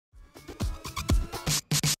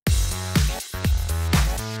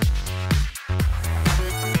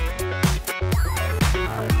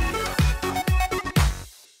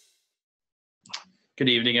Good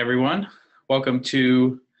evening, everyone. Welcome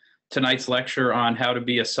to tonight's lecture on how to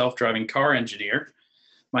be a self-driving car engineer.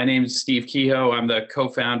 My name is Steve Kehoe. I'm the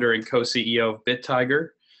co-founder and co-CEO of BitTiger,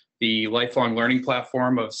 the lifelong learning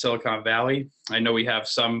platform of Silicon Valley. I know we have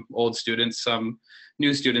some old students, some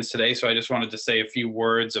new students today, so I just wanted to say a few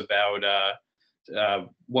words about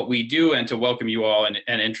what we do and to welcome you all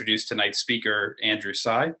and introduce tonight's speaker, Andrew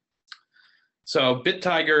Tsai. So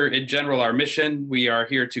BitTiger, in general, our mission, we are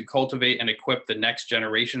here to cultivate and equip the next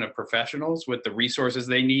generation of professionals with the resources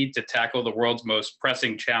they need to tackle the world's most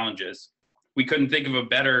pressing challenges. We couldn't think of a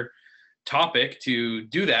better topic to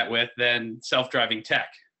do that with than self-driving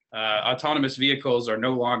tech. Autonomous vehicles are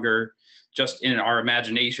no longer just in our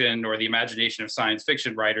imagination or the imagination of science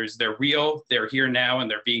fiction writers. They're real, they're here now, and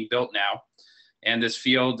they're being built now. And this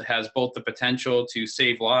field has both the potential to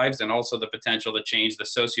save lives and also the potential to change the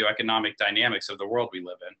socioeconomic dynamics of the world we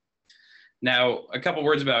live in. Now, a couple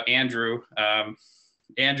words about Andrew.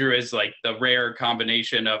 Andrew is like the rare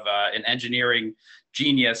combination of an engineering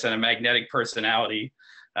genius and a magnetic personality.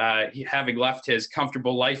 Having left his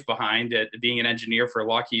comfortable life behind at being an engineer for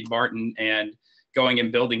Lockheed Martin and going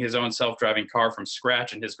and building his own self-driving car from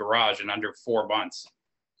scratch in his garage in under 4 months.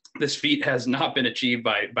 This feat has not been achieved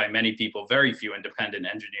by many people, very few independent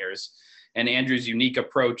engineers. And Andrew's unique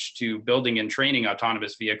approach to building and training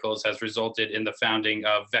autonomous vehicles has resulted in the founding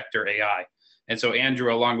of Vector AI. And so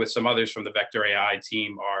Andrew, along with some others from the Vector AI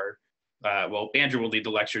team are, well, Andrew will lead the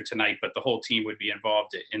lecture tonight, but the whole team would be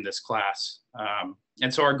involved in this class.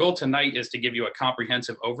 And so our goal tonight is to give you a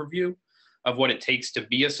comprehensive overview of what it takes to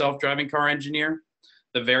be a self-driving car engineer,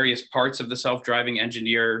 the various parts of the self-driving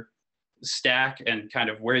engineer stack and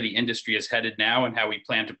kind of where the industry is headed now and how we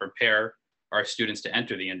plan to prepare our students to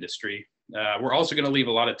enter the industry. We're also going to leave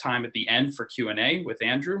a lot of time at the end for Q&A with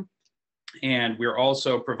Andrew. And we're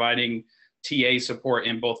also providing TA support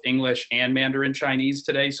in both English and Mandarin Chinese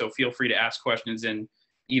today. So feel free to ask questions in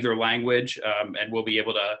either language and we'll be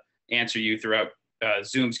able to answer you throughout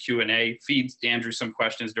Zoom's Q&A, feed Andrew some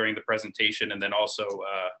questions during the presentation, and then also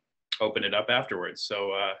open it up afterwards.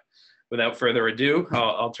 So without further ado,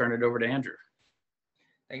 I'll turn it over to Andrew.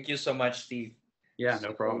 Thank you so much, Steve. Yeah,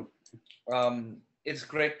 no problem. It's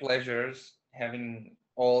great pleasures having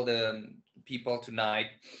all the people tonight.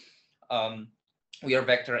 We are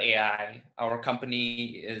Vector AI. Our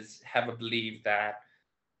company have a belief that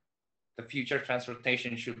the future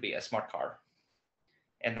transportation should be a smart car.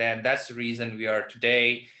 And then that's the reason we are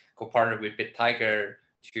today co-partnered with BitTiger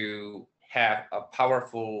to have a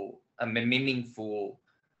powerful, meaningful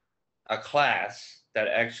a class that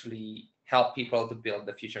actually help people to build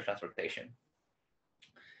the future transportation.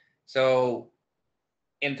 So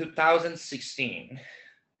in 2016,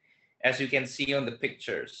 as you can see on the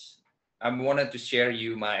pictures, I wanted to share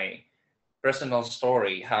you my personal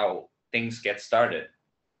story, how things get started.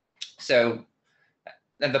 So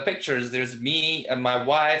in the pictures, there's me and my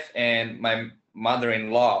wife and my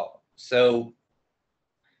mother-in-law. So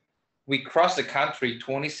we crossed the country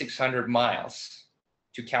 2,600 miles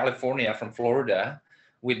to California from Florida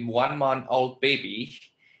with 1-month-old baby,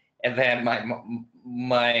 and then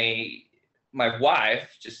my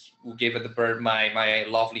wife just gave it the birth, my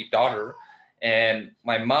lovely daughter, and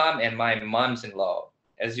my mom and my mom's-in-law.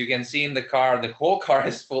 As you can see in the car, the whole car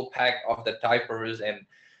is full pack of the diapers and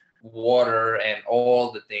water and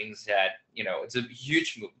all the things that, you know, it's a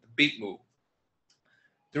huge move, big move.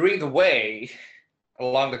 During the way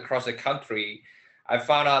along across the country, I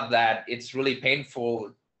found out that it's really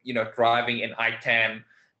painful, you know, driving in I-10,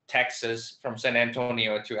 Texas, from San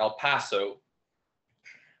Antonio to El Paso.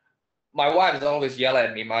 My wife is always yelling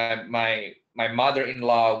at me. My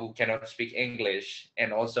mother-in-law, who cannot speak English,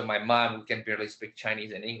 and also my mom, who can barely speak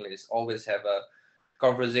Chinese and English, always have a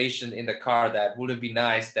conversation in the car that wouldn't be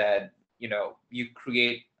nice that, you know, you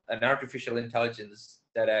create an artificial intelligence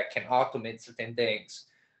that can automate certain things,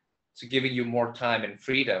 so giving you more time and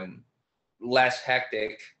freedom, less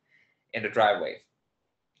hectic in the driveway.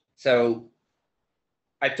 So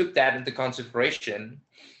I took that into consideration.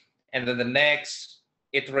 And then the next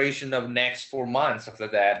iteration of next 4 months after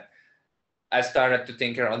that, I started to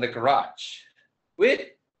tinker on the garage. With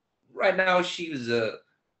right now, she's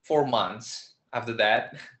 4 months after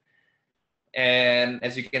that. And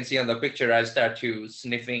as you can see on the picture, I start to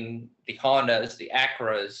sniffing the Hondas, the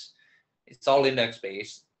Acuras. It's all Linux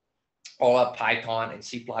based, all up Python and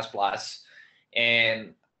C++.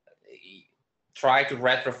 And try to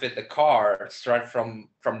retrofit the car, start from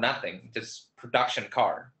nothing, just production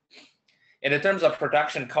car. And in terms of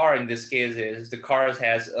production car, in this case, is the car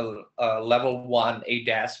has a level 1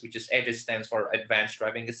 ADAS, which is ADAS stands for Advanced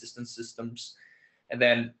Driving Assistance Systems. And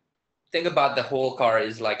then think about the whole car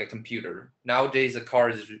is like a computer. Nowadays, the car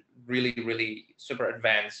is really, really super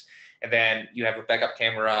advanced. And then you have a backup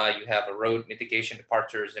camera, you have a road mitigation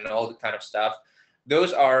departures, and all the kind of stuff.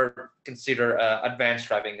 Those are considered advanced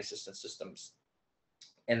driving assistance systems.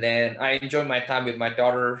 And then I enjoy my time with my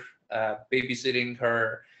daughter, babysitting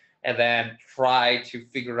her, and then try to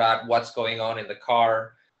figure out what's going on in the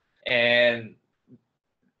car. And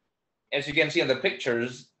as you can see in the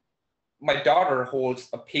pictures, my daughter holds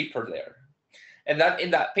a paper there. And that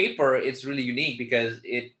in that paper, it's really unique because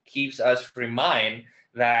it keeps us remind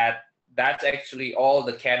that that's actually all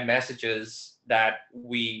the CAN messages that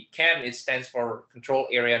we CAN, it stands for control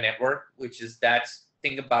area network, which is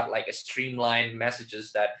think about like a streamlined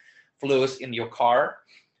messages that flows in your car.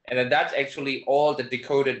 And then that's actually all the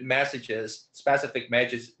decoded messages, specific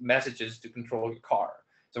messages to control your car.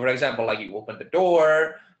 So for example, like you open the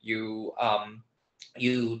door, you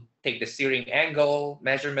take the steering angle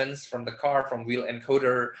measurements from the car, from wheel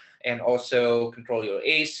encoder, and also control your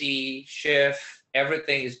AC, shift,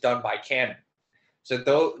 everything is done by CAN. So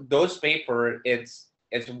those paper, it's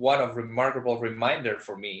one of remarkable reminder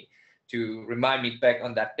for me to remind me back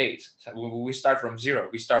on that date. So we start from zero.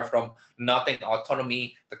 We start from nothing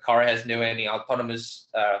autonomy. The car has no any autonomous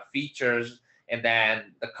features, and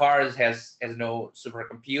then the car has no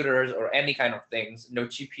supercomputers or any kind of things, no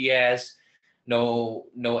GPS, no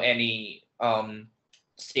any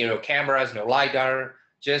stereo cameras, no LiDAR,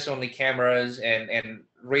 just only cameras and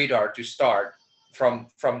radar to start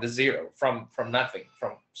from the zero, from nothing,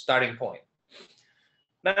 from starting point.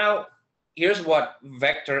 Now, here's what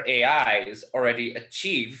vector AI is already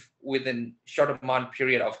achieved within short amount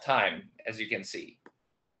period of time, as you can see.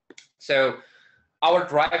 So our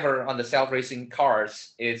driver on the self-racing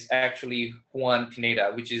cars is actually Juan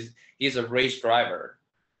Pineda, he's a race driver.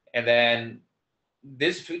 And then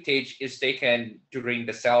this footage is taken during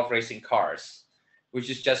the self-racing cars, which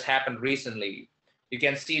has just happened recently. You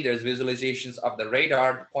can see there's visualizations of the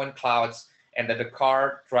radar, the point clouds, and that the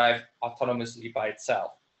car drives autonomously by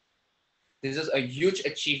itself. This is a huge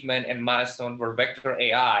achievement and milestone for vector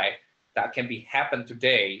AI that can be happen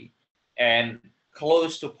today and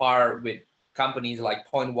close to par with companies like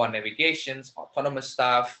Point One Navigations, autonomous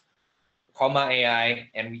stuff, Comma AI,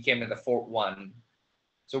 and we came in the fourth one.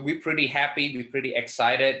 So we're pretty happy, we're pretty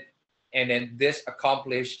excited. And then this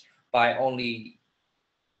accomplished by only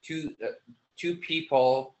two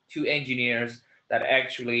people, two engineers that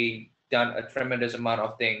actually done a tremendous amount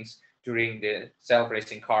of things during the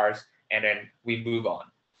self-racing cars, and then we move on.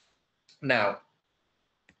 Now,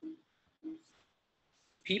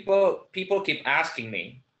 people keep asking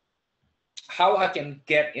me how I can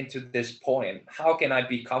get into this point, how can I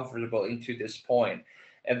be comfortable into this point,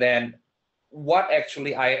 and then what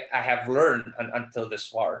actually I have learned until this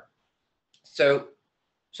far. So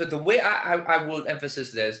the way I will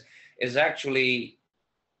emphasize this is actually,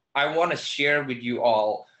 I want to share with you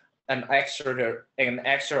all an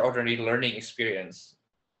extraordinary learning experience,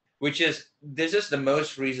 which is, this is the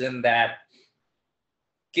most reason that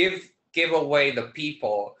give away the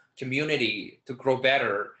people, community to grow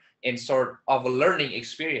better in sort of a learning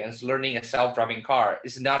experience. Learning a self-driving car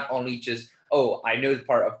is not only just, oh, I know the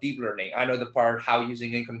part of deep learning, I know the part how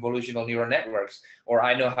using convolutional neural networks, or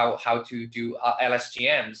I know how to do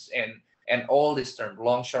LSTMs and all this term,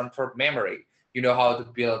 long short term memory. You know how to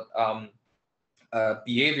build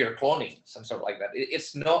behavior cloning, some sort like that.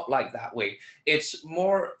 It's not like that way. It's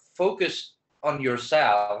more focused on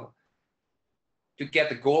yourself to get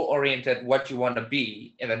the goal-oriented what you want to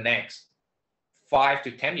be in the next 5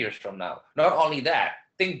 to 10 years from now. Not only that,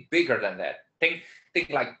 think bigger than that. Think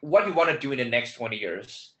like what you want to do in the next 20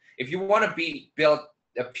 years. If you want to build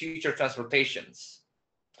a future transportations,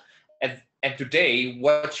 and today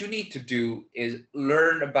what you need to do is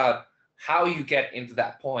learn about how you get into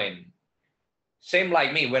that point. Same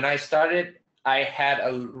like me, when I started, I had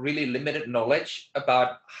a really limited knowledge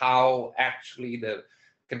about how actually the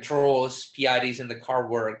controls, PIDs in the car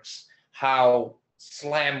works, how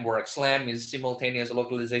SLAM works. SLAM is simultaneous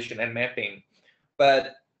localization and mapping.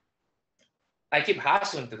 But I keep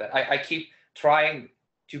hustling to that. I keep trying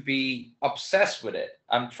to be obsessed with it.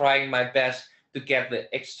 I'm trying my best to get the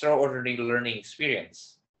extraordinary learning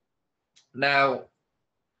experience. Now,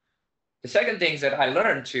 the second thing that I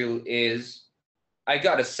learned too is I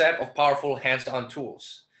got a set of powerful hands-on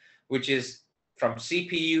tools, which is from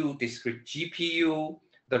CPU, discrete GPU,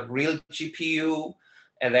 the real GPU,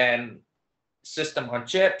 and then system on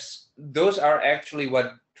chips. Those are actually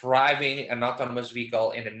what driving an autonomous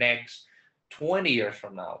vehicle in the next 20 years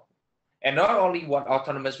from now. And not only what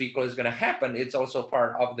autonomous vehicle is going to happen, it's also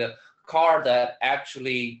part of the car that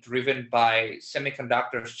actually driven by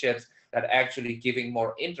semiconductor chips that actually giving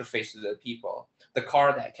more interface to the people, the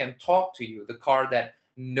car that can talk to you, the car that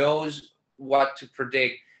knows what to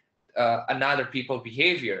predict another people's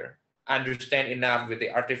behavior, understand enough with the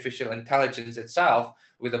artificial intelligence itself,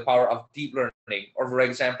 with the power of deep learning. Or for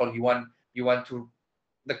example, you want to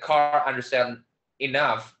the car understand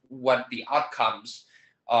enough what the outcomes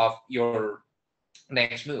of your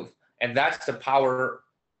next move. And that's the power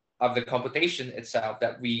of the computation itself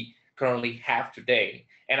that we currently have today.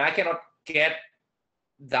 And I cannot get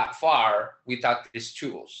that far without these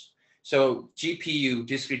tools. So GPU,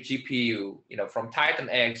 discrete GPU, from Titan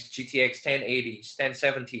X, GTX 1080s,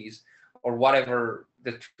 1070s, or whatever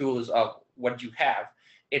the tools of what you have,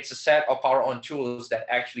 it's a set of our own tools that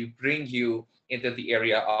actually bring you into the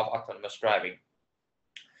area of autonomous driving.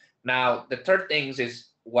 Now, the third thing is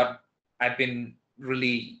what I've been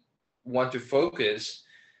really want to focus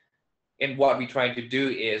in what we're trying to do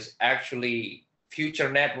is actually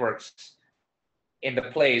future networks in the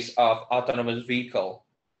place of autonomous vehicle.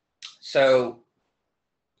 So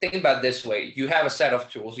think about this way. You have a set of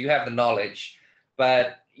tools, you have the knowledge,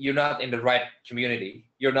 but you're not in the right community.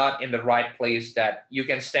 You're not in the right place that you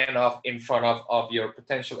can stand up in front of your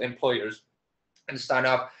potential employers and stand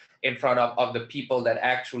up in front of the people that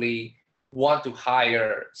actually want to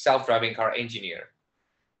hire self-driving car engineer.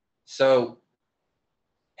 So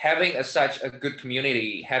having such a good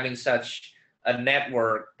community, having such a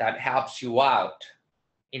network that helps you out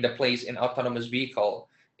in the place in autonomous vehicle,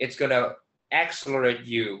 it's going to accelerate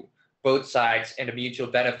you both sides and the mutual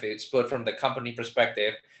benefits, both from the company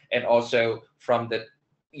perspective and also from the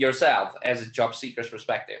yourself as a job seeker's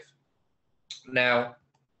perspective. Now,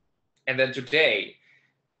 and then today,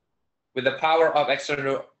 with the power of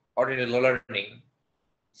extraordinary learning,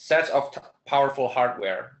 sets of powerful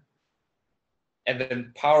hardware, and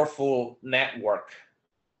then powerful network,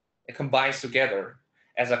 it combines together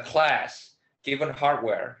as a class, given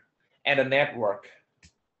hardware and a network.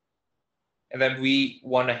 And then we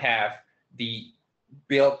want to have the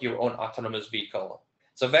build your own autonomous vehicle.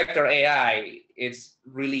 So Vector AI is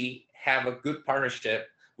really have a good partnership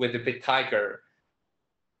with the BitTiger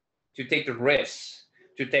to take the risks,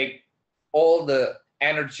 to take all the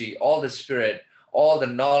energy, all the spirit, all the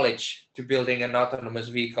knowledge to building an autonomous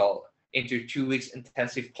vehicle into 2 weeks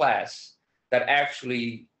intensive class that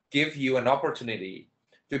actually give you an opportunity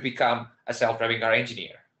to become a self-driving car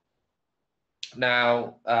engineer.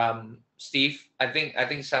 Now, Steve, I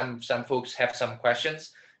think some folks have some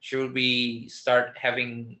questions. Should we start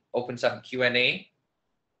open some Q&A?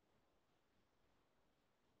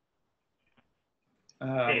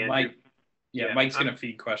 Mike, Mike's gonna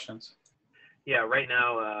feed questions. Yeah, right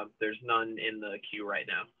now there's none in the queue right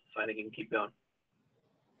now, so I think you can keep going.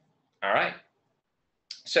 All right.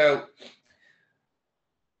 So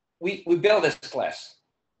we build this class,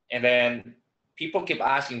 and then people keep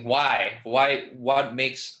asking why, what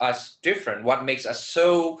makes us different? What makes us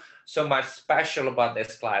so much special about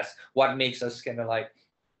this class? What makes us kind of like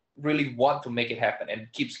really want to make it happen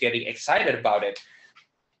and keeps getting excited about it?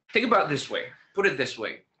 Think about it this way, put it this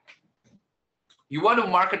way. You want to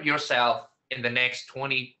market yourself in the next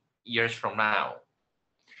 20 years from now,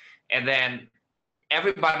 and then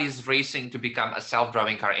everybody's racing to become a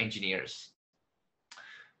self-driving car engineers.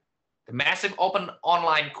 The massive open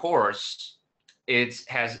online course, it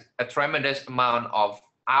has a tremendous amount of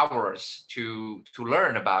hours to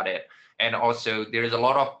learn about it. And also there's a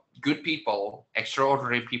lot of good people,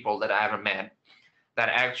 extraordinary people that I ever met that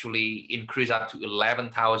actually increase up to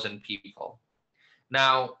 11,000 people.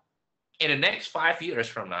 Now, in the next 5 years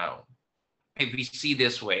from now, if we see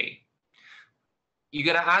this way, you're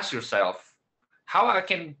gonna ask yourself, how I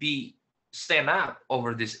can stand up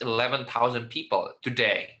over these 11,000 people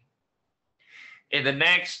today? In the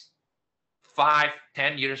next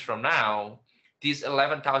 5-10 years from now, these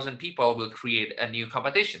 11,000 people will create a new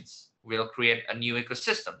competitions, will create a new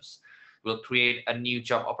ecosystems, will create a new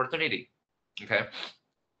job opportunity. Okay,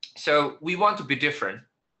 so we want to be different.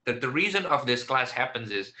 That the reason of this class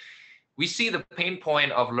happens is we see the pain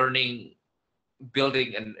point of learning,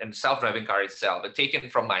 building and self-driving car itself, but taken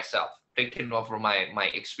from myself, taken from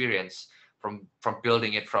my experience from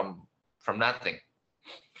building it from nothing.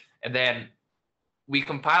 And then we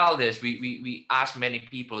compile this, we ask many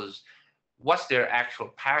people what's their actual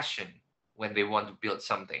passion when they want to build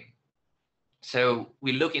something. So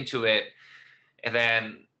we look into it, and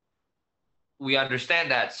then we understand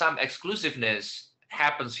that some exclusiveness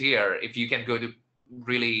happens here if you can go to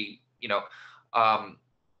really,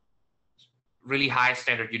 really high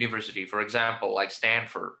standard university, for example, like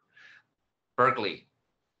Stanford, Berkeley,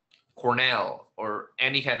 Cornell, or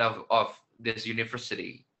any kind of this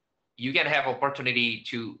university. You can have opportunity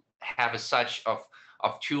to have a such of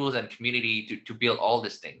tools and community to build all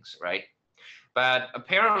these things, right? But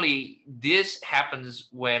apparently this happens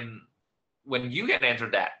when you can enter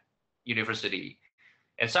that university.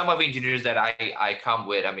 And some of the engineers that I come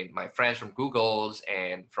with, I mean, my friends from Google's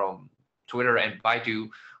and from Twitter and Baidu,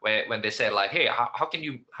 when they say like, hey, how can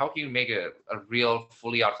you make a real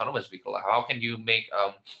fully autonomous vehicle? How can you make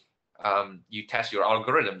you test your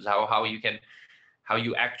algorithms? How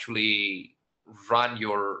you actually run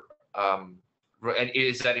your and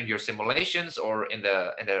is that in your simulations or in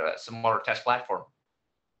the smaller test platform?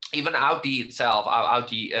 Even Audi itself,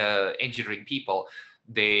 Audi engineering people,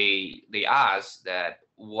 they ask that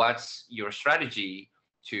what's your strategy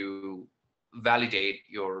to validate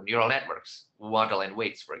your neural networks, model and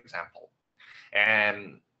weights, for example.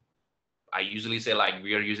 And I usually say like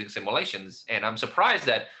we are using simulations, and I'm surprised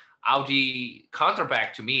that Audi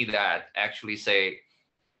counterback to me that actually say,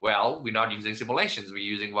 well, we're not using simulations, we're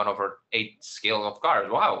using one of our 8 scale of cars.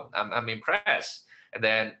 Wow, I'm impressed. And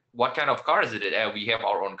then what kind of car is it? We have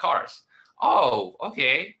our own cars. Oh,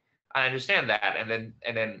 okay, I understand that. And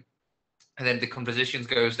then the conversation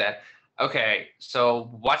goes that, okay, so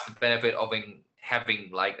what's the benefit of having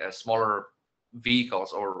like a smaller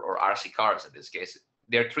vehicles or RC cars in this case?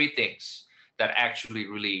 There are 3 things that actually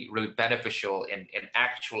really beneficial in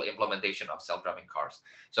actual implementation of self-driving cars.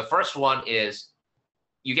 So first one is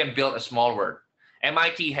you can build a small world.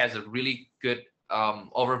 MIT has a really good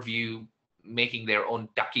overview making their own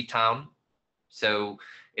ducky town. So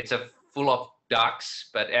it's a full of ducks,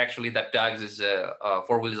 but actually that ducks is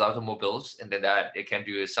 4-wheelers automobiles, and then that it can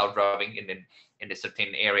do self-driving in a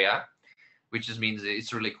certain area, which just means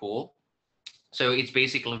it's really cool. So it's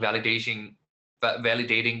basically validating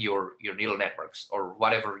your neural networks or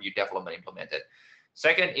whatever you development implemented.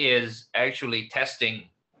 Second is actually testing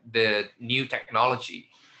the new technology.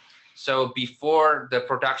 So before the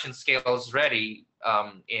production scale is ready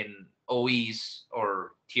in OEs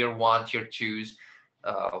or tier 1, tier 2's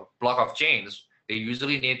block of chains, they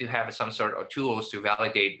usually need to have some sort of tools to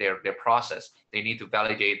validate their process. They need to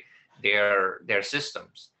validate their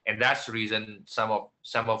systems, and that's the reason some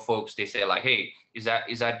of folks, they say like, hey, is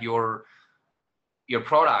that your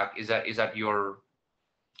product, is that your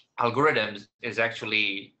algorithms is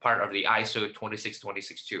actually part of the ISO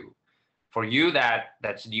 26262. For you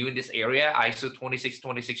that's new in this area, ISO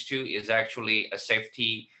 26262 is actually a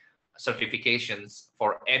safety certifications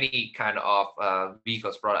for any kind of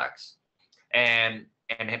vehicles products. And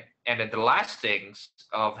then the last things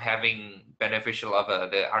of having beneficial of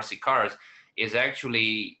the RC cars is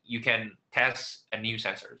actually you can test new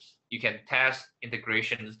sensors. You can test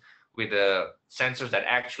integrations with the sensors that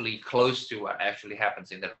actually close to what actually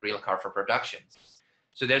happens in the real car for production.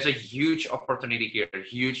 So there's a huge opportunity here.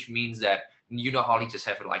 Huge means that you not only just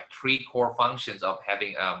have like 3 core functions of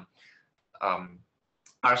having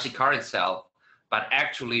RC car itself, but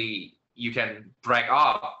actually you can drag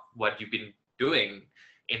off what you've been doing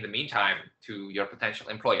in the meantime to your potential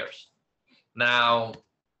employers. Now,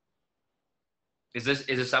 is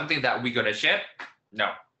this something that we're gonna ship?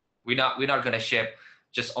 No, we're not gonna ship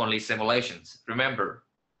just only simulations. Remember,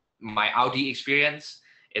 my Audi experience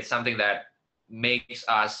is something that makes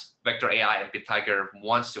us Vector AI and BitTiger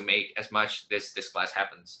wants to make as much this class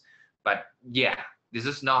happens. But yeah, this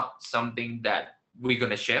is not something that we're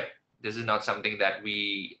gonna ship. This is not something that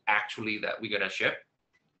we're gonna ship.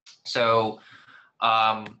 So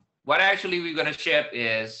what actually we're gonna ship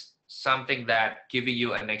is something that giving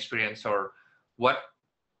you an experience or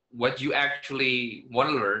what you actually want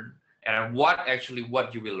to learn and what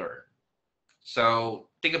you will learn. So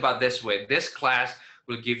think about this way. This class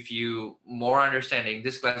will give you more understanding.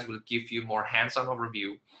 This class will give you more hands-on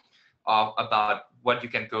overview about what you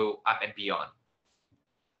can go up and beyond.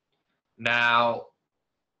 Now,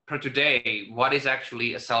 for today, what is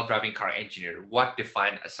actually a self-driving car engineer? What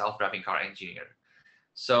defines a self-driving car engineer?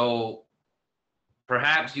 So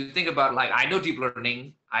perhaps you think about like, I know deep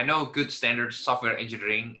learning, I know good standard software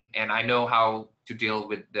engineering, and I know how to deal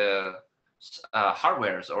with the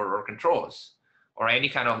hardwares or controls or any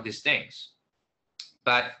kind of these things.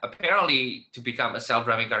 But apparently to become a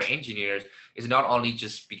self-driving car engineer is not only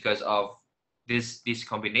just because of these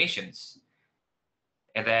combinations.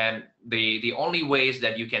 And then the only ways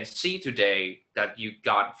that you can see today that you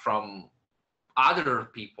got from other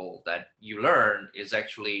people that you learn is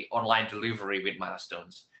actually online delivery with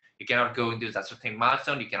milestones. You cannot go into that certain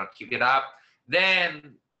milestone, you cannot keep it up,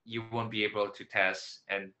 then you won't be able to test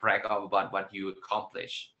and brag about what you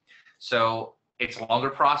accomplish. So it's a longer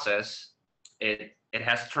process, it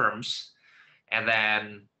has terms, and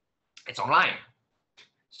then it's online.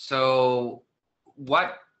 So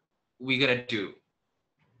what we're gonna do,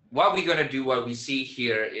 what we're going to do, what we see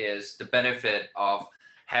here is the benefit of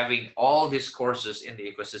having all these courses in the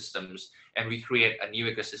ecosystems, and we create a new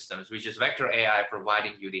ecosystem, which is Vector AI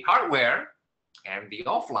providing you the hardware and the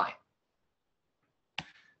offline.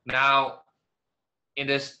 Now, in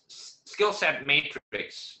this skill set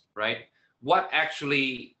matrix, right, what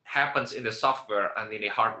actually happens in the software and in the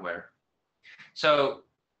hardware? So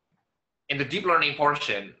in the deep learning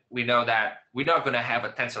portion, we know that we're not going to have a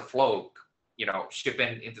TensorFlow,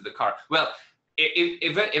 shipping into the car. Well,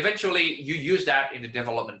 eventually you use that in the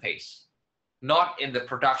development phase, not in the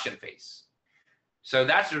production phase. So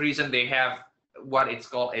that's the reason they have what it's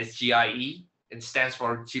called as GIE. It stands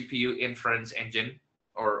for GPU Inference Engine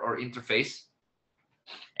or interface.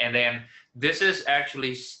 And then this is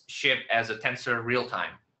actually shipped as a Tensor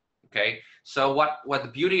real-time. Okay, so what the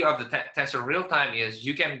beauty of the Tensor real-time is,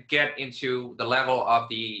 you can get into the level of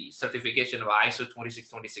the certification of ISO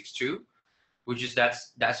 26262, which is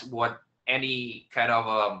that's what any kind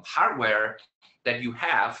of hardware that you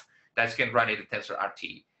have that can run into Tensor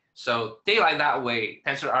RT. So think like that way,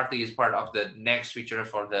 Tensor RT is part of the next feature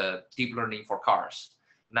for the deep learning for cars.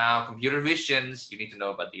 Now, computer visions, you need to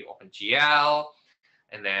know about the OpenGL,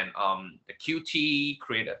 and then the Qt,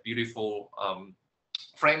 create a beautiful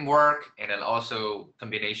framework, and then also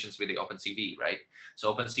combinations with the OpenCV, right?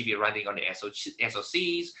 So OpenCV running on the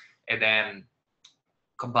SOCs, and then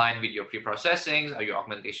combined with your pre-processing or your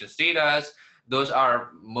augmentations data. Those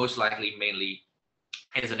are most likely mainly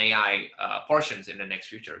as an AI portions in the next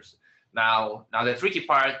futures. Now the tricky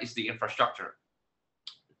part is the infrastructure.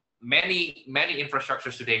 Many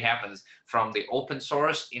infrastructures today happens from the open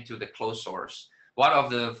source into the closed source. One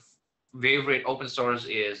of the favorite open source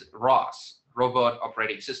is ROS, Robot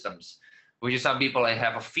Operating Systems, which is some people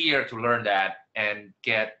have a fear to learn that and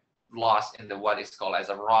get lost in the what is called as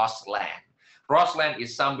a ROS land. ROS land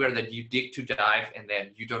is somewhere that you dig to dive and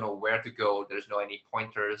then you don't know where to go. There's no any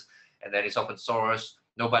pointers, and then it's open source.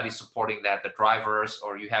 Nobody's supporting that, the drivers,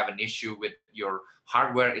 or you have an issue with your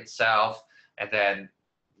hardware itself, and then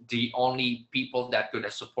the only people that could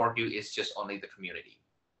support you is just only the community.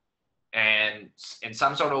 And in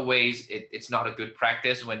some sort of ways, it's not a good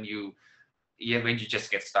practice when you just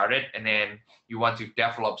get started and then you want to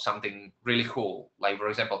develop something really cool, like for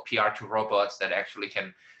example PR2 robots that actually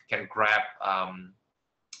can grab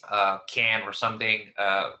a can or something,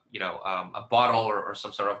 a bottle or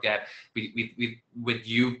some sort of that, with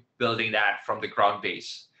you building that from the ground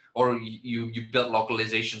base, or you build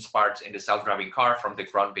localization parts in the self-driving car from the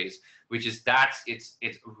ground base, which is it's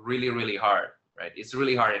really hard, right? It's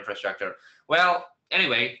really hard infrastructure. Well,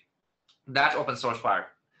 anyway, that's open source part.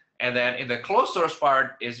 And then in the closed source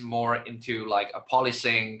part is more into like a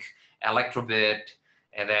Polysync, Electrobit,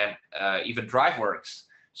 and then even DriveWorks.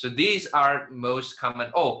 So these are most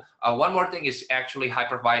common. One more thing is actually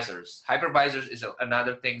hypervisors. Hypervisors is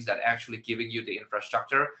another thing that actually giving you the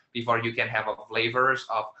infrastructure before you can have flavors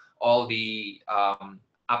of all the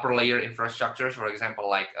upper layer infrastructures, for example,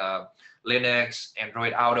 like Linux,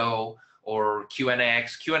 Android Auto, or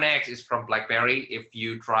QNX. QNX is from BlackBerry. If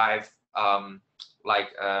you drive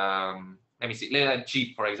let me see,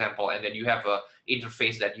 Jeep, for example, and then you have a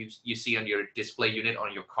interface that you see on your display unit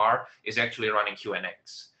on your car is actually running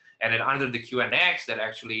QNX. And then under the QNX that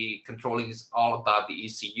actually controlling is all about the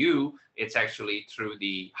ECU, it's actually through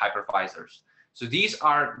the hypervisors. So these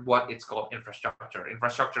are what it's called infrastructure.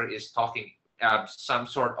 Infrastructure is talking some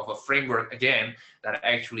sort of a framework, again, that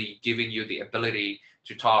actually giving you the ability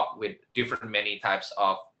to talk with different many types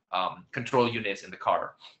of control units in the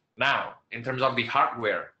car. Now, in terms of the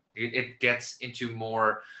hardware, it gets into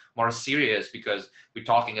more serious because we're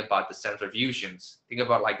talking about the sensor fusions. Think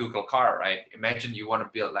about like Google Car, right? Imagine you want to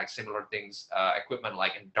build like similar things, equipment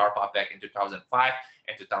like in DARPA back in 2005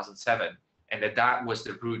 and 2007, and that was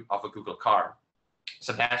the root of a Google Car.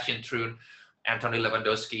 Sebastian Thrun, Anthony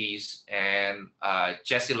Lewandowski's, and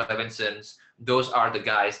Jesse Levinson's, those are the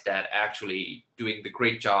guys that actually doing the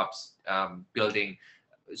great jobs building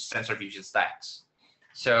sensor fusion stacks.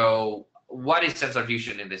 So what is sensor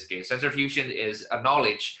fusion in this case? Sensor fusion is a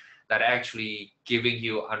knowledge that actually giving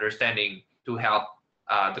you understanding to help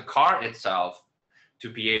the car itself to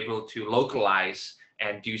be able to localize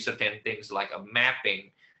and do certain things like a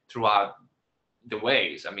mapping throughout the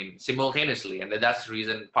ways, simultaneously. And that's the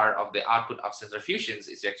reason part of the output of sensor fusions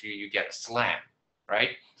is actually you get a SLAM,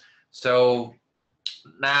 right? So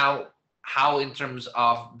now, how in terms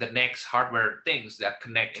of the next hardware things that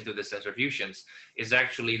connect into the sensor fusions is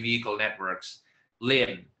actually vehicle networks,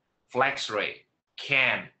 LIN, FlexRay,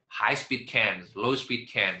 CAN, high-speed CANs, low-speed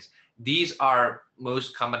CANs. These are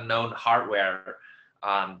most common known hardware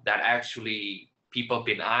that actually people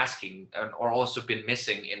been asking or also been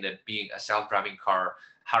missing in the being a self-driving car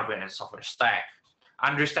hardware and software stack.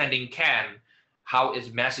 Understanding CAN, how its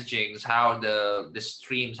messagings, how the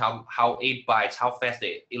streams, how 8 bytes, how fast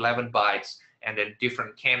the 11 bytes, and then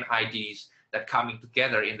different CAN IDs that coming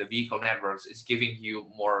together in the vehicle networks is giving you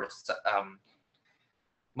more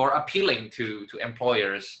appealing to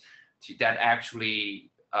employers that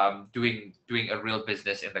actually doing a real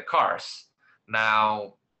business in the cars.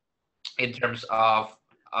 Now, in terms of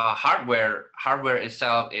hardware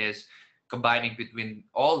itself is combining between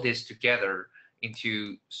all this together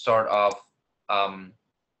into sort of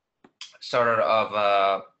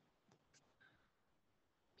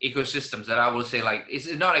ecosystems that I will say, like,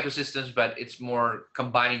 it's not ecosystems, but it's more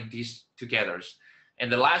combining these together.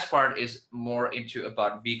 And the last part is more into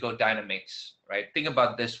about vehicle dynamics, right? Think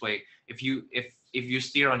about this way: if you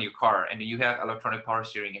steer on your car and you have electronic power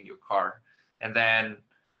steering in your car, and then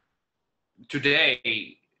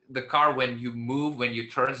today the car, when you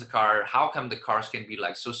turn the car, how come the cars can be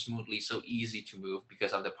like so smoothly, so easy to move?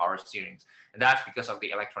 Because of the power steerings, and that's because of the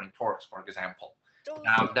electronic torques, for example.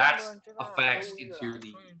 Now that affects into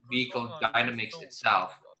the vehicle dynamics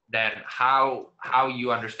itself. Then how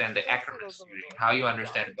you understand the accurate steering, how you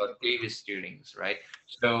understand about Davis steerings, right?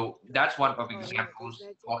 So that's one of examples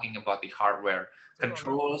talking about the hardware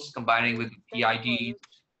controls combining with the PID,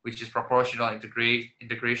 which is proportional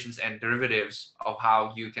integrations and derivatives of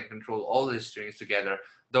how you can control all these strings together.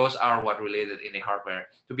 Those are what related in the hardware.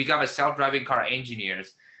 To become a self-driving car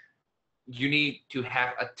engineers, you need to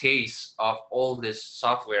have a taste of all this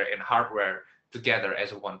software and hardware together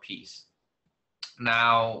as a one piece.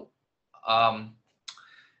 Now,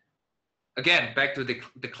 again, back to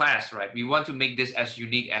the class, right? We want to make this as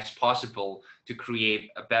unique as possible to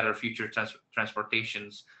create a better future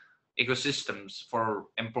transportations ecosystems for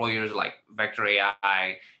employers like Vector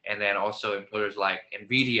AI, and then also employers like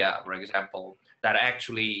NVIDIA, for example, that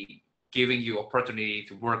actually giving you opportunity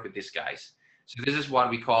to work with these guys. So this is what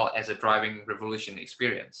we call as a driving revolution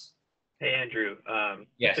experience. Hey, Andrew,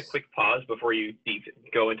 yes. Just a quick pause before you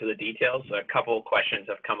go into the details. A couple questions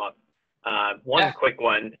have come up. One quick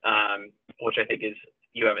one, which I think is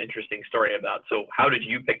you have an interesting story about. So how did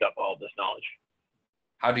you pick up all this knowledge?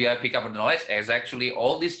 How do I pick up on knowledge? It's actually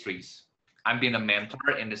all these trees. I've been a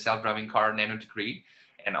mentor in the self-driving car nano degree,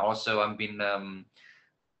 and also I've been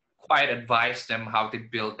quite advised them how to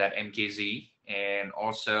build that MKZ, and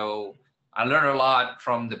also I learned a lot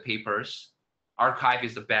from the papers. Archive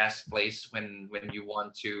is the best place when you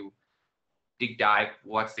want to deep dive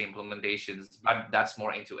what's the implementations, but that's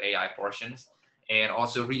more into AI portions, and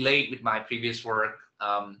also relate with my previous work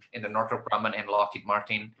in the Northrop Grumman and Lockheed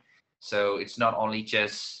Martin. So it's not only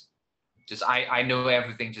just I know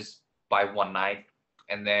everything just by one night,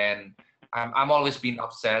 and then I'm always been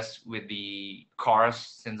obsessed with the cars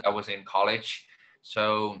since I was in college.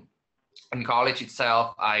 So in college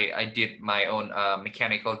itself, I did my own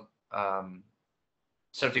mechanical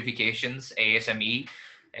certifications, ASME,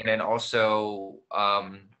 and then also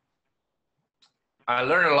I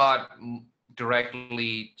learned a lot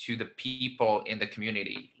directly to the people in the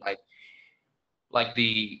community, like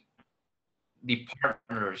the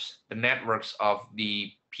partners, the networks of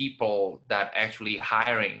the people that actually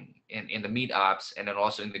hiring in the meetups, and then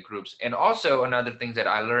also in the groups. And also another thing that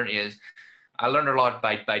I learned is I learned a lot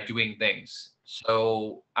by doing things.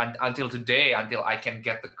 So until today, until I can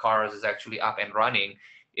get the cars is actually up and running,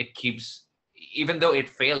 it keeps, even though it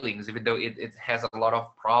failings, even though it has a lot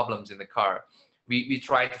of problems in the car, we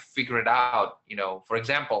try to figure it out. You know, for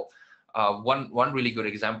example, one really good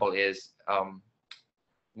example is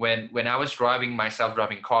when I was driving my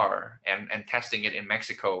self-driving car and testing it in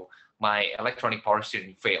Mexico, my electronic power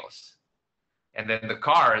steering fails, and then the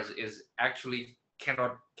car is actually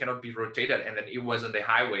cannot be rotated, and then it was on the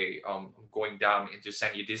highway going down into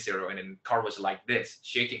San Ysidro, and then the car was like this,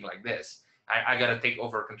 shaking like this. I gotta take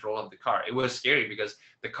over control of the car. It was scary because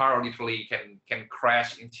the car literally can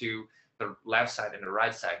crash into the left side and the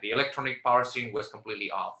right side. The electronic power steering was completely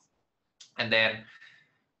off, and then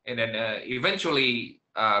eventually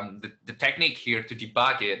the technique here to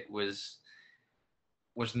debug it was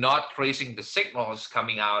not tracing the signals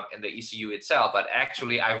coming out in the ECU itself, but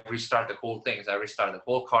actually I restart the whole thing. So I restart the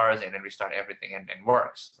whole cars and then restart everything, and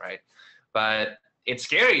works, right? But it's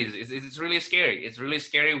scary. It's really scary. It's really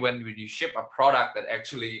scary when you ship a product that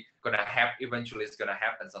actually gonna have eventually it's gonna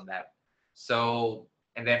happen on that. So,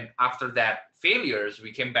 and then after that failures,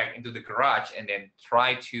 we came back into the garage and then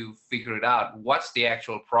try to figure it out. What's the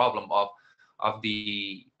actual problem of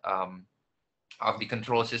the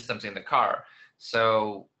control systems in the car?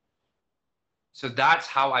 So that's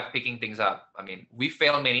how I'm picking things up. I mean, we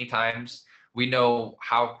fail many times, We know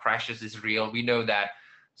how crashes is real. We know that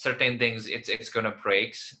certain things it's gonna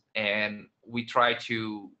break, and we try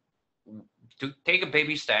to take a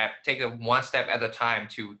baby step, take a one step at a time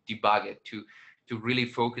to debug it, to really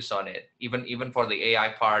focus on it. Even for the AI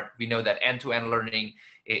part, we know that end-to-end learning,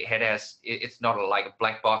 it's not like a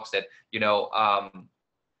black box that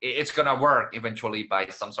it's gonna work eventually by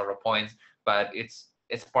some sort of points, but it's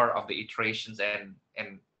part of the iterations and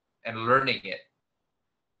learning it.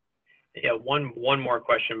 Yeah, one more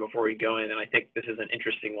question before we go in, and I think this is an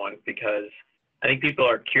interesting one because I think people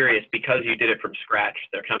are curious because you did it from scratch.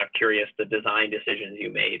 They're kind of curious the design decisions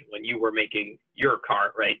you made when you were making your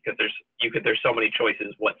car, right? Because there's so many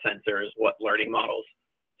choices, what sensors, what learning models.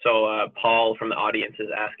 So Paul from the audience is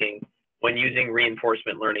asking, when using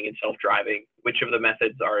reinforcement learning in self-driving, which of the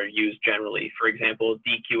methods are used generally? For example,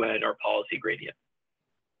 DQN or policy gradient?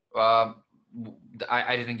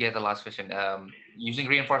 I didn't get the last question. Using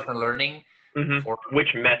reinforcement learning. For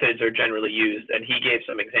which methods are generally used, and he gave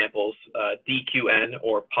some examples, DQN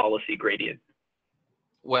or policy gradient.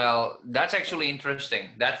 Well, that's actually interesting.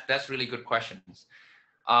 That's really good questions.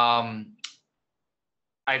 I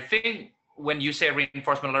think when you say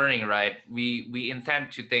reinforcement learning, right, we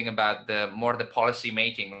intend to think about the policy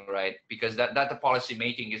making, right, because that the policy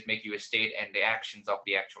making is make you a state and the actions of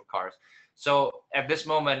the actual cars. So at this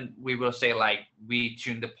moment, we will say like we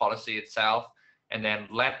tune the policy itself, and then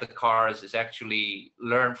let the cars is actually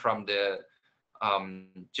learn from the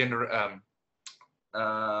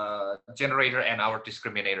generator and our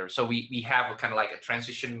discriminator. So we have a kind of like a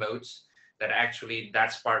transition modes that actually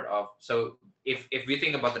that's part of. So if we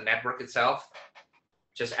think about the network itself,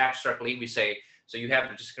 just abstractly, we say, so you have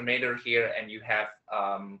the discriminator here and you have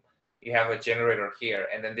a generator here.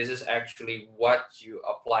 And then this is actually what you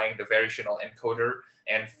applying the variational encoder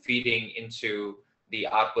and feeding into the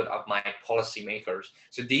output of my policy makers.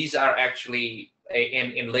 So these are actually,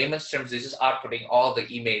 in layman's terms, this is outputting all the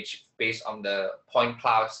image based on the point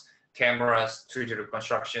clouds, cameras, 3D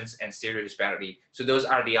reconstructions, and stereo disparity. So those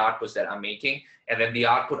are the outputs that I'm making. And then the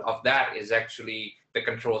output of that is actually the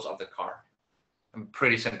controls of the car.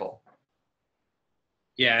 Pretty simple.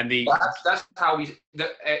 Yeah, and that's how we,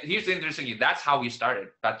 here's the interesting thing, that's how we started.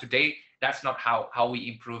 But today, that's not how we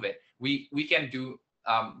improve it. We can do,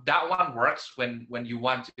 that one works when you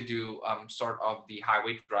want to do sort of the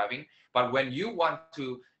highway driving, but when you want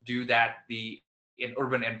to do that in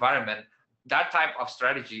urban environment, that type of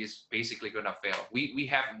strategy is basically going to fail. We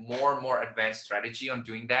have more advanced strategy on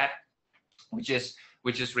doing that, which is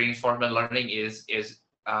reinforcement learning is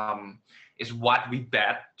what we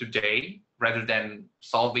bet today rather than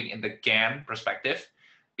solving in the GAN perspective,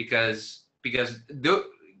 because the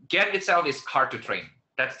GAN itself is hard to train.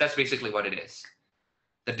 That's basically what it is.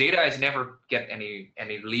 The data is never get any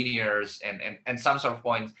linears, and some sort of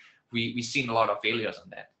points we've seen a lot of failures on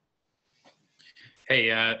that. Hey,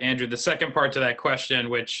 Andrew, the second part to that question,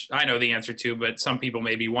 which I know the answer to, but some people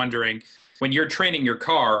may be wondering, when you're training your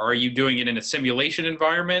car, are you doing it in a simulation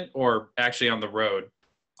environment or actually on the road?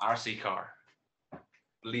 RC car.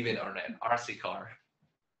 Believe it or not, RC car.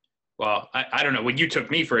 Well, I don't know. When you took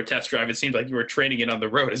me for a test drive, it seemed like you were training it on the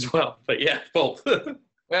road as well. But yeah, both.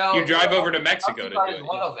 Well, you drive over to Mexico RC to car do is it.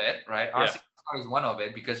 one of it, right? Yeah. RC car is one of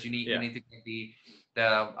it because you need to get the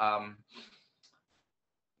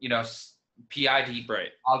PID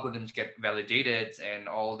algorithms get validated and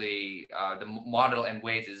all the model and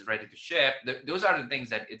weight is ready to ship. Those are the things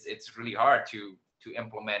that it's really hard to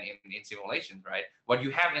implement in simulations, right? What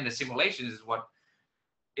you have in the simulations is what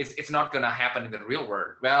it's not going to happen in the real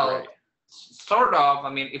world. Well, sort of. I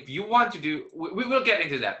mean, if you want to do, we will get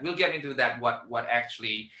into that. We'll get into that. What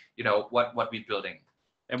actually, what we're building.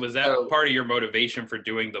 And was that part of your motivation for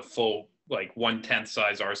doing the full, like 1/10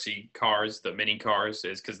 size RC cars, the mini cars,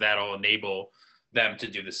 is because that'll enable them to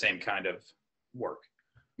do the same kind of work?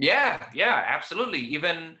 Yeah, absolutely.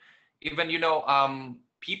 Even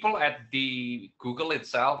people at the Google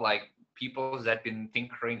itself, like people that been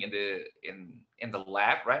tinkering in the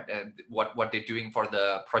lab, right? And what they're doing for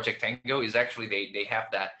the Project Tango is actually they have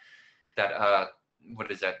that what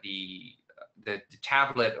is that, the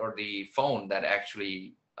tablet or the phone that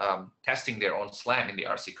actually testing their own SLAM in the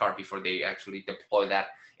RC car before they actually deploy that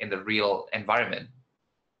in the real environment.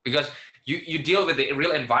 Because you deal with the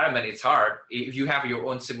real environment, it's hard. If you have your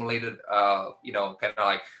own simulated, kind of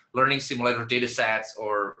like learning simulator data sets,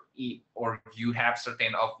 or you have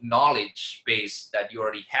certain of knowledge base that you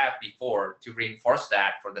already have before to reinforce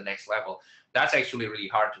that for the next level, that's actually really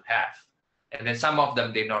hard to have. And then some of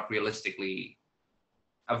them, they're not realistically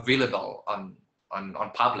available on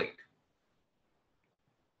public.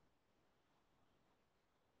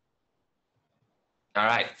 All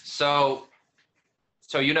right, so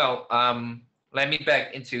So, let me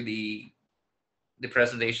back into the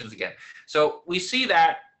presentations again. So we see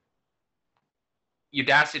that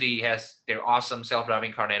Udacity has their awesome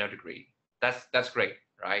self-driving car nano degree. That's great,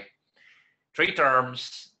 right? 3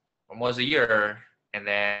 terms, almost a year, and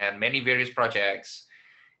then many various projects.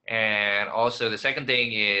 And also the second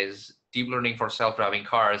thing is deep learning for self-driving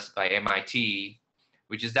cars by MIT,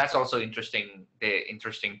 that's also interesting, the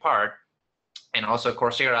interesting part. And also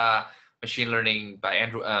Coursera machine learning by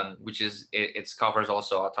Andrew Ng, it covers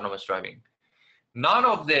also autonomous driving. None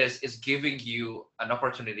of this is giving you an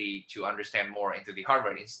opportunity to understand more into the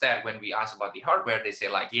hardware. Instead, when we ask about the hardware, they say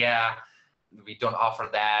like, yeah, we don't offer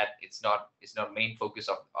that. It's not main focus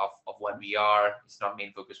of what we are. It's not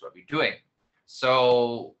main focus what we're doing.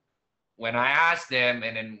 So when I asked them,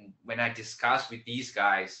 and then when I discussed with these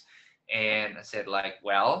guys, and I said like,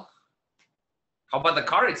 well, how about the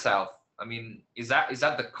car itself? I mean, is that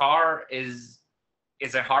the car is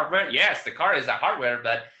a hardware? Yes, the car is a hardware,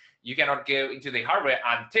 but you cannot go into the hardware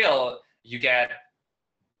until you get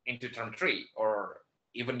into term 3, or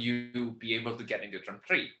even you be able to get into term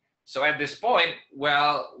 3. So at this point,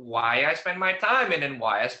 well, why I spend my time, and then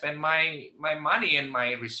why I spend my money and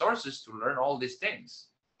my resources to learn all these things,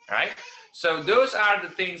 right? So those are the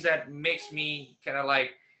things that makes me kind of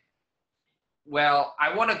like, well,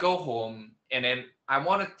 I want to go home, and then I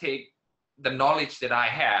want to take the knowledge that I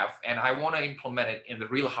have, and I want to implement it in the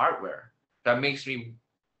real hardware. That makes me,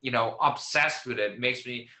 obsessed with it, makes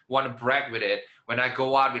me want to brag with it when I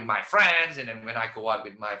go out with my friends, and then when I go out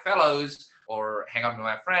with my fellows or hang out with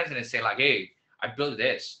my friends, and they say like, hey, I built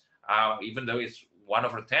this, even though it's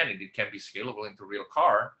 1/10, it can be scalable into a real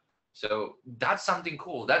car. So that's something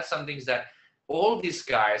cool. That's something that all these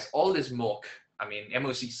guys, all this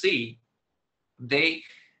MOCC,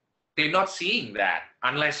 they're not seeing that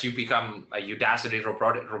unless you become a Udacity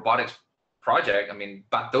robotics project.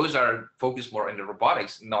 But those are focused more in the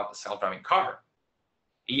robotics, not the self-driving car.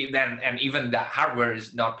 And even the hardware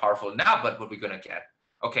is not powerful now, but what we're gonna get.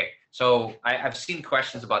 Okay, so I've seen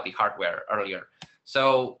questions about the hardware earlier.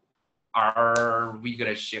 So are we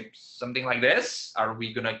gonna ship something like this? Are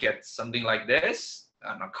we gonna get something like this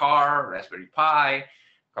on a car, Raspberry Pi, a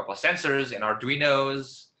couple of sensors and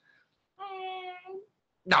Arduinos?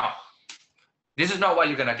 No, this is not what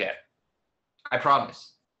you're gonna get. I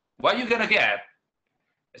promise. What you're gonna get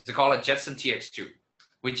is to call it Jetson TX2,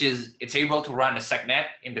 it's able to run a SegNet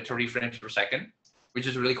in the 30 frames per second, which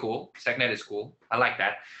is really cool. SegNet is cool. I like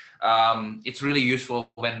that. It's really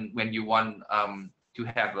useful when you want to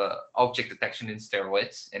have object detection in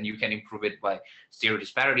steroids, and you can improve it by stereo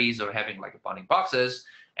disparities or having like bounding boxes.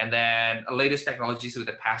 And then latest technologies with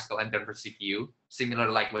the Pascal and Denver CPU, similar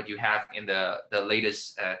like what you have in the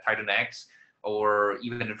latest Titan X or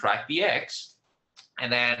even the Drive PX.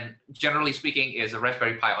 And then generally speaking is a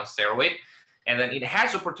Raspberry Pi on steroid. And then it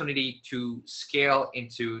has opportunity to scale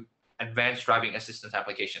into advanced driving assistance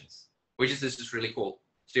applications, this is really cool.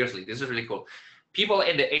 Seriously, this is really cool. People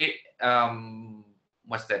in the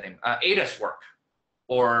what's that name? ADAS work,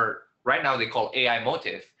 or right now they call AI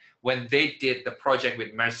Motive. When they did the project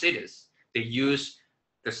with Mercedes, they used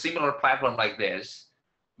the similar platform like this,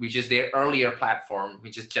 which is their earlier platform,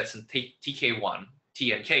 which is Jetson TK1,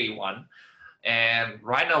 TNK1. And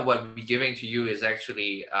right now what we're giving to you is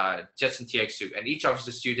actually Jetson TX2, and each of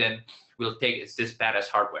the student will take this badass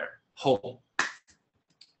hardware home,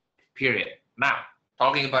 period. Now,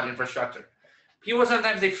 talking about infrastructure. People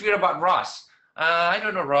sometimes they fear about ROS. I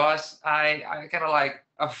don't know ROS. I kind of like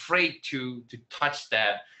afraid to touch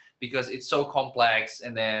that because it's so complex.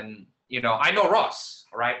 And then, I know ROS,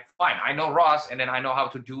 right? Fine, I know ROS, and then I know how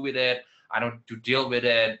to do with it. I know to deal with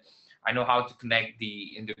it. I know how to connect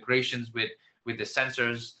the integrations with the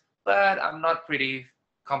sensors, but I'm not pretty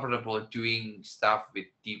comfortable doing stuff with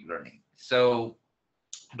deep learning. So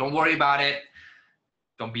don't worry about it.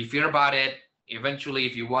 Don't be fear about it. Eventually,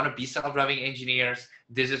 if you want to be self-driving engineers,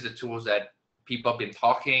 this is the tools that people have been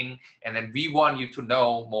talking, and then we want you to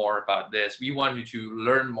know more about this. We want you to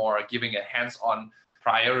learn more, giving a hands-on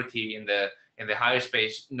priority in the higher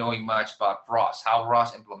space, knowing much about ROS, how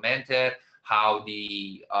ROS implemented, how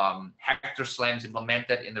the Hector slams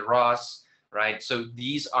implemented in the ROS, right? So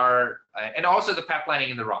these are, and also the pipelining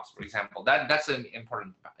in the ROS, for example. That's an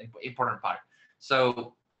important part.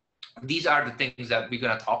 So these are the things that we're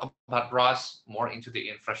going to talk about ROS more into the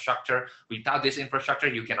infrastructure. Without this infrastructure,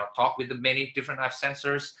 you cannot talk with the many different type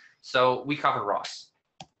sensors. So we cover ROS.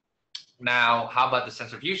 Now, how about the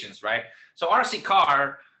sensor fusions, right? So RC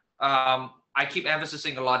car, I keep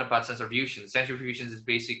emphasizing a lot about sensor fusion. Sensor fusions is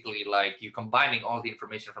basically like you combining all the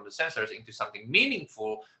information from the sensors into something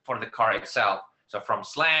meaningful for the car itself. So from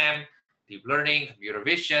SLAM, deep learning, computer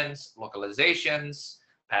visions, localizations,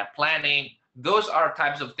 path planning. Those are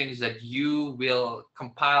types of things that you will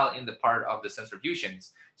compile in the part of the sensor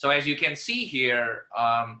fusions. So as you can see here,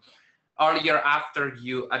 earlier after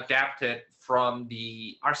you adapted from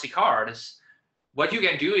the RC cars, what you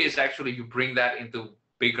can do is actually you bring that into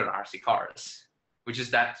bigger RC cars, which is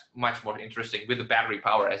that much more interesting with the battery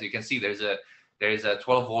power. As you can see, there's a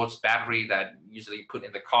 12 volts battery that usually put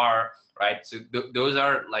in the car, right? So those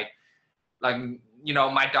are like, you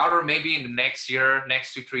know, my daughter maybe in the next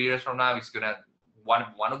 2-3 years from now is gonna want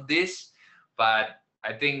one of these, but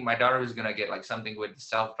I think my daughter is gonna get like something with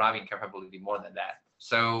self-driving capability more than that.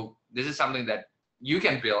 So this is something that you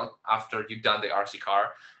can build after you've done the RC car,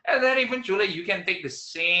 and then eventually you can take the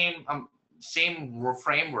same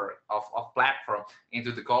framework of platform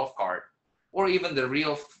into the golf cart, or even the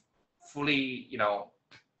real fully, you know,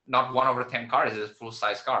 not 1/10 car, is a full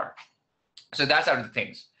size car. So that's are the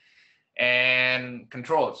things. And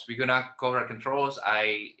controls, we're gonna cover controls.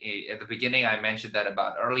 At the beginning I mentioned that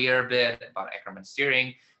about earlier bit about Ackerman steering,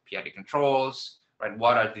 PID controls, right?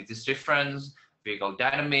 What are the difference, vehicle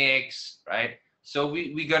dynamics, right? So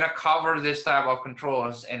we're gonna cover this type of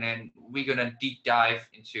controls, and then we're gonna deep dive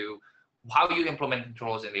into how you implement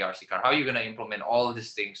controls in the RC car, how you're gonna implement all of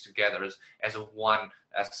these things together as one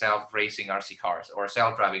self-racing RC cars or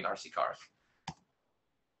self-driving RC cars.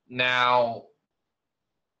 Now,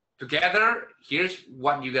 together, here's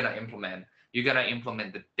what you're gonna implement. You're gonna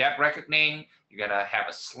implement the depth reckoning. You're gonna have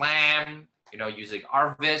a SLAM, you know, using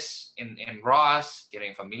RVIS in ROS,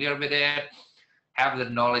 getting familiar with it. Have the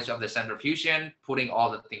knowledge of the sensor fusion, putting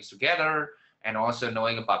all the things together, and also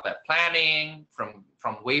knowing about that planning from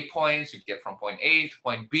waypoints. You get from point A to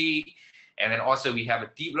point B, and then also we have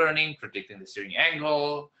a deep learning, predicting the steering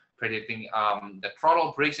angle, predicting the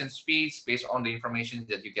throttle, brakes, and speeds based on the information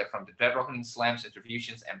that you get from the depth reckoning, slams, sensor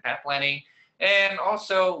fusions, and path planning. And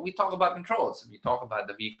also we talk about controls. We talk about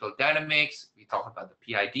the vehicle dynamics. We talk about the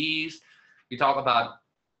PIDs. We talk about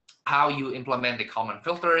how you implement the common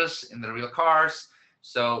filters in the real cars.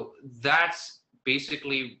 So that's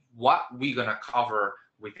basically what we're gonna cover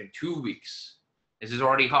within 2 weeks. This is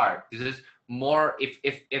already hard. This is more,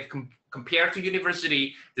 if compared to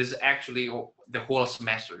university, this is actually the whole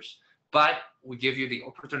semesters. But we give you the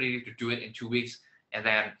opportunity to do it in 2 weeks, and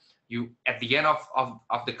then you, at the end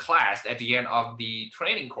of the class, at the end of the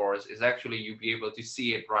training course, is actually you'll be able to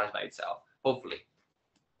see it run by itself, hopefully.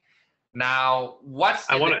 Now,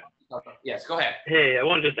 yes, go ahead. Hey, I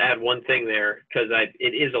want to just add one thing there, because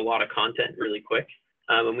it is a lot of content really quick,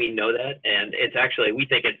 and we know that, and it's actually, we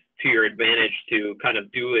think it's to your advantage to kind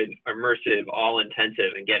of do an immersive, all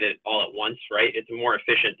intensive, and get it all at once, right? It's more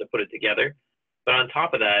efficient to put it together. But on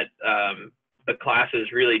top of that, the class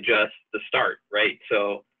is really just the start, right?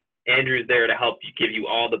 So Andrew's there to help you, give you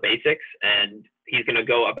all the basics, and he's going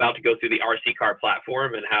to about to go through the RC car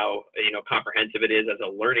platform and how, you know, comprehensive it is as a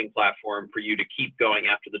learning platform for you to keep going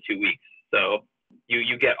after the 2 weeks. So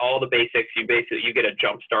you get all the basics. You get a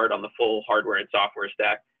jump start on the full hardware and software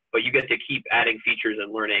stack, but you get to keep adding features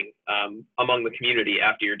and learning among the community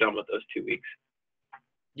after you're done with those 2 weeks.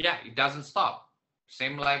 Yeah, it doesn't stop.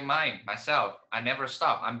 Same like myself. I never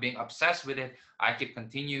stop. I'm being obsessed with it. I keep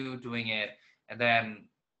continue doing it. And then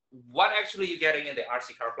what actually you're getting in the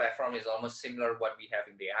RC car platform is almost similar to what we have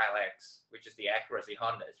in the ILX, which is the accuracy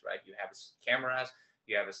Hondas, right? You have cameras,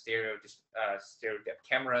 you have a stereo depth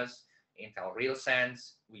cameras, Intel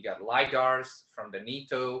RealSense, we got LiDARs from the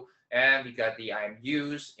NITO, and we got the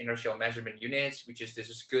IMUs, inertial measurement units, this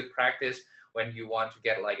is good practice when you want to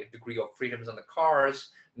get like a degree of freedoms on the cars,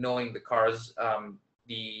 knowing the cars,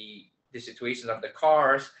 the situations of the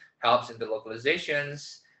cars helps in the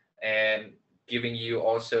localizations, and giving you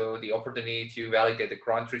also the opportunity to validate the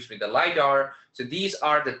ground truths with the LiDAR. So these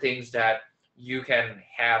are the things that you can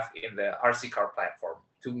have in the RC car platform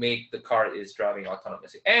to make the car is driving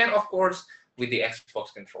autonomously. And of course, with the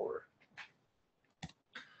Xbox controller.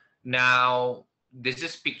 Now, this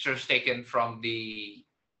is pictures taken from the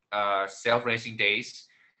self-racing days.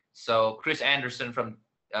 So Chris Anderson from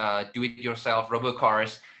Do-It-Yourself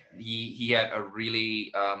Robocars, he had a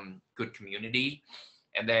really good community.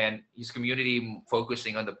 And then his community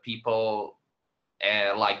focusing on the people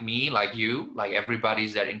like me, like you, like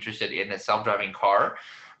everybody's that interested in a self-driving car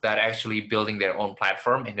that actually building their own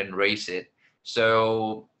platform and then race it.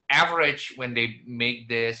 So average when they make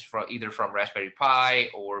this from either from Raspberry Pi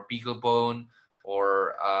or BeagleBone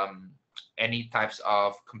or any types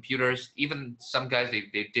of computers, even some guys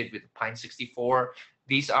they did with Pine 64.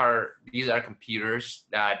 These are computers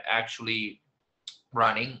that actually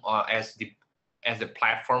running as the as a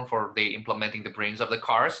platform for the implementing the brains of the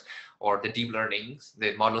cars or the deep learnings,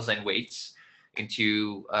 the models and weights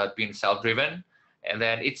into being self-driven. And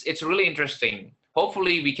then it's really interesting.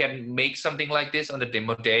 Hopefully we can make something like this on the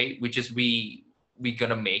demo day, which is we're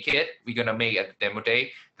gonna make it. We're gonna make it at the demo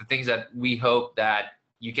day the things that we hope that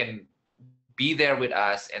you can be there with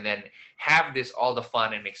us and then have this all the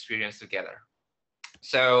fun and experience together.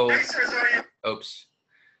 So, oops.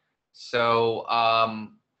 So,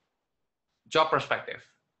 job perspective.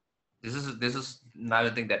 This is another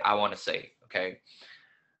thing that I want to say. Okay,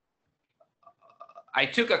 I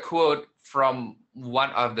took a quote from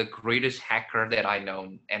one of the greatest hacker that I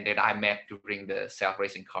know and that I met during the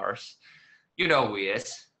self-racing cars. You know who he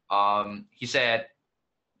is. He said,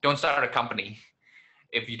 "Don't start a company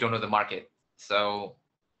if you don't know the market." So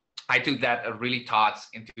I took that really thoughts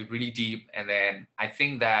into really deep, and then I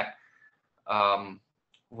think that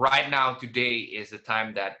right now today is the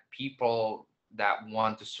time that people that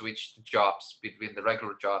want to switch jobs between the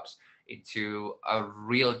regular jobs into a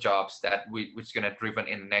real jobs that which is going to driven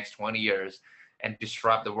in the next 20 years and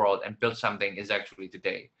disrupt the world and build something is actually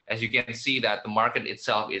today. As you can see that the market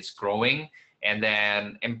itself is growing, and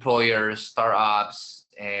then employers, startups,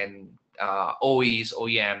 and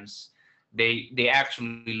OEMs, they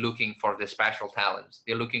actually looking for the special talents.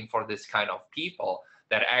 They're looking for this kind of people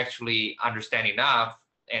that actually understand enough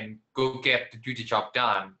and go get the job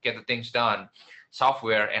done, get the things done,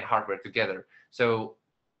 software and hardware together. So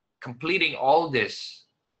completing all this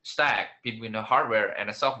stack between the hardware and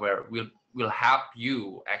the software will help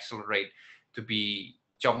you accelerate to be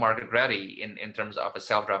job market ready in terms of a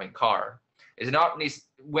self-driving car. It's not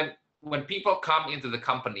when people come into the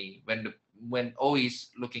company, when always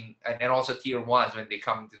looking, and also tier ones, when they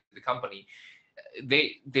come to the company,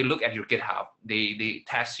 they look at your GitHub, they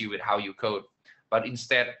test you with how you code. But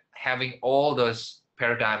instead, having all those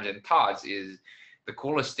paradigms and thoughts is the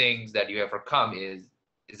coolest things that you ever come is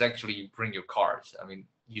actually you bring your cars. I mean,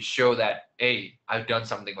 you show that, hey, I've done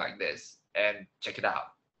something like this, and check it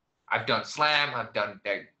out. I've done SLAM, I've done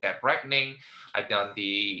that reckoning, I've done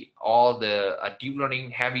all the deep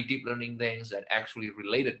learning, heavy deep learning things that actually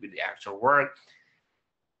related with the actual work.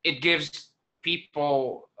 It gives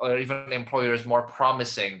people or even employers more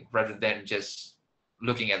promising rather than just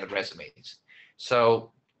looking at the resumes.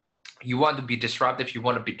 So you want to be disruptive, you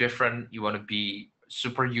want to be different, you want to be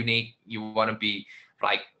super unique, you want to be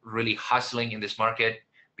like really hustling in this market,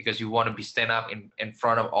 because you want to be stand up in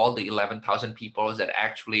front of all the 11,000 people that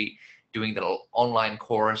actually doing the online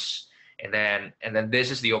course. And then this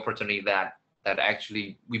is the opportunity that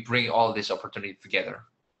actually we bring all this opportunity together.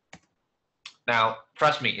 Now,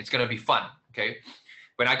 trust me, it's going to be fun. Okay.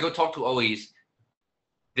 When I go talk to OEs,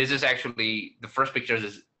 this is actually the first pictures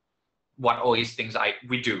is what OEs things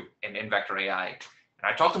we do in Vector AI. And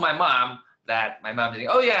I talked to my mom that my mom is saying,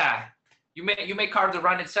 oh yeah, you make car to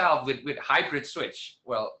run itself with hybrid switch.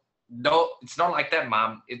 Well, no, it's not like that,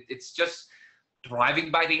 mom. It's just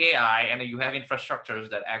driving by the AI, and you have infrastructures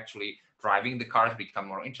that actually driving the cars become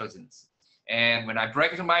more intelligent. And when I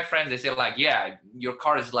break it to my friends, they say like, yeah, your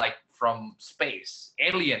car is like from space,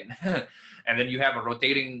 alien. And then you have a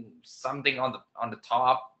rotating something on the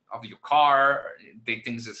top of your car. They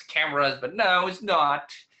think it's cameras, but no, it's not.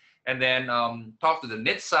 And then talk to the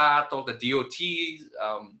NHTSA, talk to the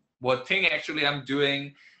DOT, what thing actually I'm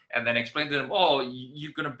doing, and then explain to them, oh,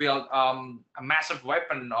 you're gonna build a massive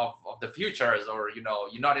weapon of the futures, or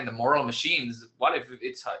you're not in the moral machines. What if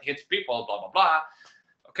it hits people? Blah blah blah.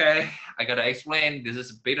 Okay, I gotta explain. This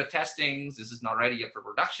is beta testings. This is not ready yet for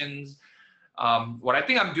productions. What I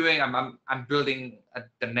think I'm doing, I'm building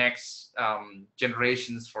the next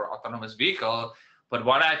generations for autonomous vehicle. But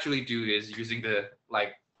what I actually do is using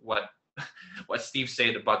what Steve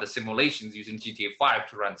said about the simulations using GTA 5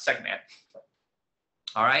 to run SegNet.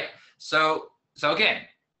 All right. So again,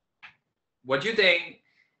 what you think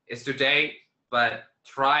is today, but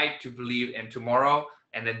try to believe in tomorrow.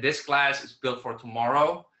 And then this class is built for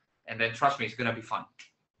tomorrow. And then trust me, it's gonna be fun.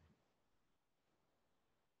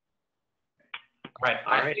 All right.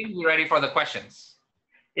 I think we're ready for the questions.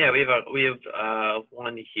 Yeah, we have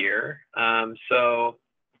one here. So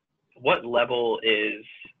what level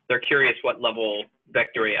they're curious what level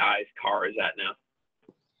Vector AI's car is at now.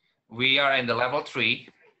 We are in the level 3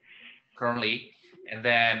 currently, and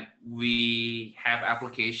then we have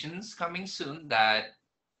applications coming soon that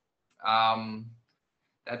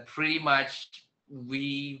that pretty much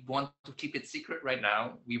we want to keep it secret right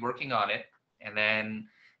now. We're working on it, and then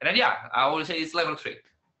yeah, I would say it's level 3.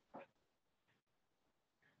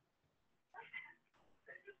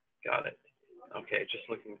 Got it. Okay, just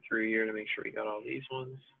looking through here to make sure we got all these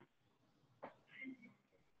ones.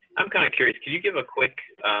 I'm kind of curious. Could you give a quick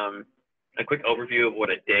overview of what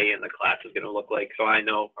a day in the class is going to look like? So I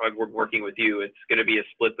know we're working with you. It's going to be a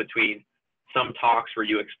split between some talks where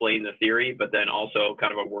you explain the theory, but then also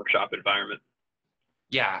kind of a workshop environment.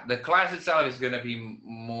 Yeah, the class itself is going to be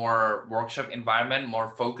more workshop environment,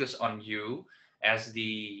 more focused on you as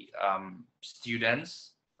the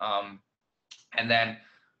students. And then,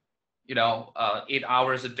 8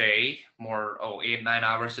 hours a day, 8, 9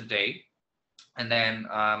 hours a day. And then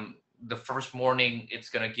the first morning, it's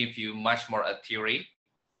going to give you much more a theory.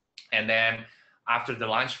 And then after the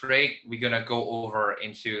lunch break, we're going to go over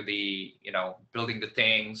into the, building the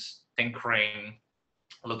things, tinkering,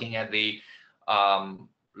 looking at the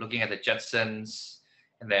Jetsons,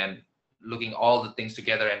 and then looking all the things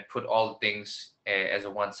together and put all the things as a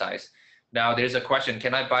one size. Now there's a question: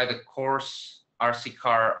 can I buy the course RC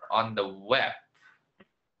car on the web?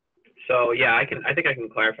 So yeah, I think I can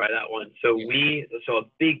clarify that one. So a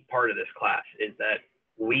big part of this class is that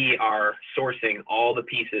we are sourcing all the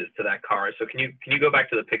pieces to that car. So can you go back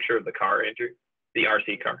to the picture of the car, Andrew? The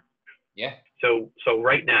RC car. Yeah. So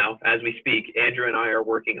right now, as we speak, Andrew and I are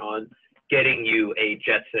working on getting you a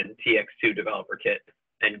Jetson TX2 developer kit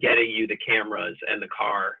and getting you the cameras and the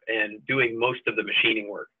car and doing most of the machining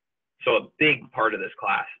work. So a big part of this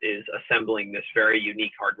class is assembling this very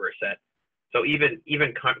unique hardware set. So even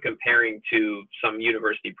comparing to some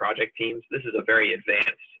university project teams, this is a very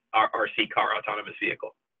advanced RC car autonomous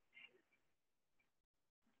vehicle.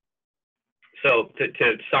 So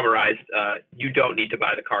to summarize, you don't need to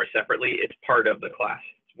buy the car separately. It's part of the class.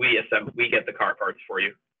 We get the car parts for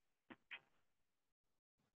you.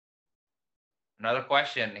 Another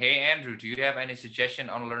question. Hey, Andrew, do you have any suggestion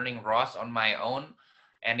on learning ROS on my own?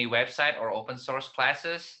 Any website or open source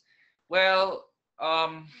classes? Well,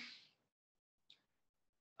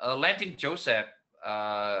 Lantin Joseph,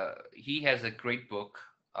 he has a great book,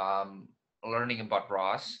 learning about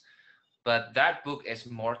ROS, but that book is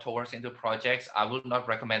more towards into projects. I will not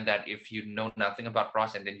recommend that if you know nothing about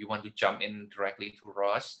ROS and then you want to jump in directly to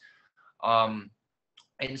ROS.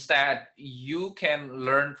 Instead, you can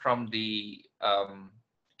learn from the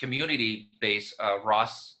community-based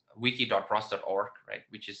ROS, wiki.ros.org, right?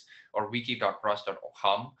 Or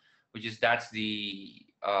wiki.ros.com, that's the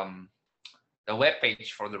web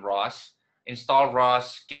page for the ROS. Install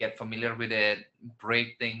ROS, get familiar with it,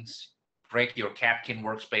 break things, break your Catkin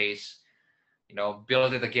workspace,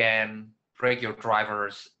 build it again, break your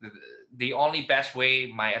drivers. The only best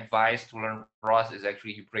way, my advice to learn ROS is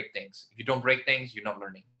actually you break things. If you don't break things, you're not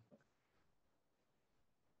learning.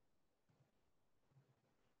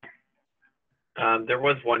 There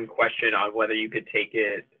was one question on whether you could take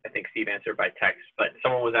it. I think Steve answered by text, but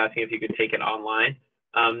someone was asking if you could take it online.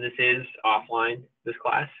 This is offline, this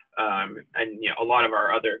class, and a lot of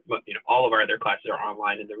our other, all of our other classes are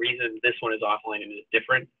online. And the reason this one is offline and is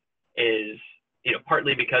different is,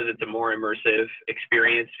 partly because it's a more immersive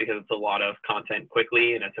experience because it's a lot of content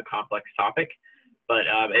quickly and it's a complex topic, but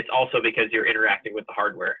it's also because you're interacting with the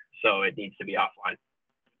hardware, so it needs to be offline.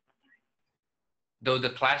 Though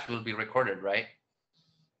the class will be recorded, right?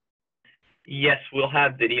 Yes, we'll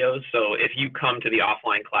have videos. So if you come to the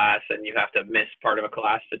offline class and you have to miss part of a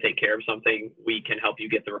class to take care of something, we can help you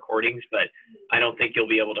get the recordings, but I don't think you'll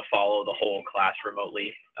be able to follow the whole class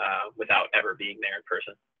remotely without ever being there in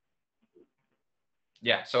person.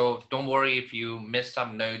 Yeah, so don't worry if you miss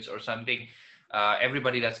some notes or something.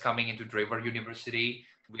 Everybody that's coming into Draper University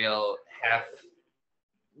will have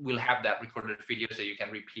that recorded video so you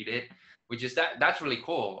can repeat it, that's really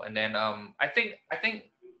cool. And then I think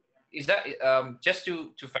is that just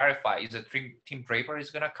to verify, is the Team Draper is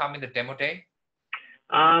gonna come in the demo day?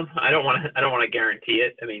 I don't want to guarantee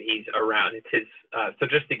it. I mean, he's around. It's his. So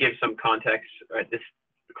just to give some context, right, this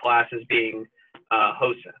class is being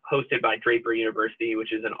hosted by Draper University,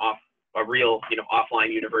 which is a real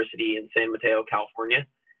offline university in San Mateo, California,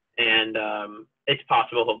 and it's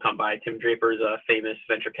possible he'll come by. Tim Draper is a famous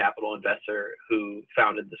venture capital investor who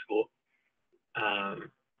founded the school.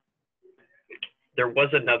 There was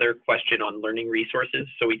another question on learning resources.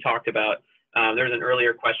 So we talked about, there's an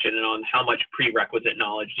earlier question on how much prerequisite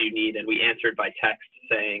knowledge do you need? And we answered by text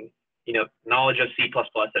saying, knowledge of C++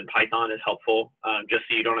 and Python is helpful, just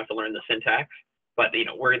so you don't have to learn the syntax. But,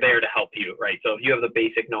 we're there to help you, right? So if you have the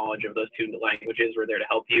basic knowledge of those two languages, we're there to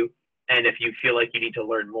help you. And if you feel like you need to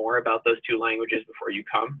learn more about those two languages before you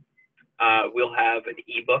come, we'll have an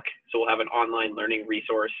ebook. So we'll have an online learning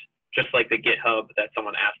resource, just like the GitHub that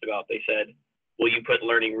someone asked about. They said, will you put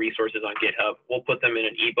learning resources on GitHub? We'll put them in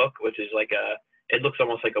an ebook, which is it looks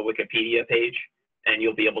almost like a Wikipedia page, and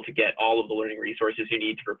you'll be able to get all of the learning resources you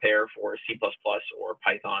need to prepare for C++ or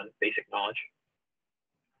Python basic knowledge.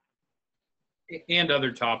 and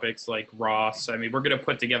other topics like ROS. I mean, we're going to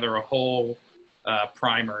put together a whole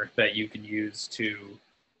primer that you can use to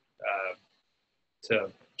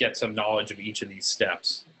get some knowledge of each of these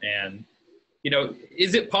steps. And, you know,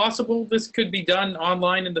 is it possible this could be done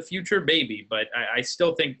online in the future? Maybe, but I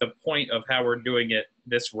still think the point of how we're doing it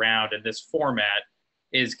this round and this format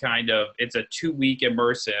is kind of, it's a 2-week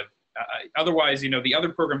immersive. Otherwise, you know, the other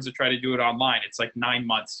programs that try to do it online, it's like 9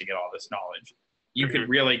 months to get all this knowledge. You could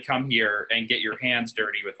really come here and get your hands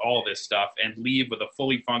dirty with all this stuff and leave with a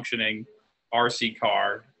fully functioning RC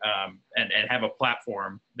car and have a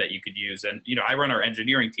platform that you could use. And, you know, I run our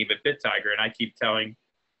engineering team at BitTiger, and I keep telling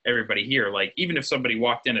everybody here, like, even if somebody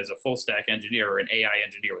walked in as a full stack engineer or an AI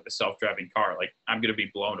engineer with a self-driving car, like, I'm going to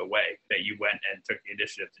be blown away that you went and took the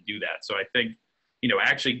initiative to do that. So I think, you know,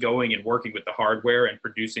 actually going and working with the hardware and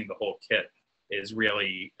producing the whole kit is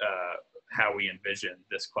really how we envision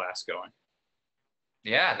this class going.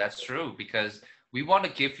 Yeah, that's true, because we want to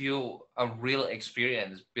give you a real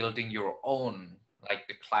experience building your own, like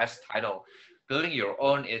the class title, building your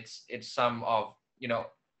own. It's some of, you know,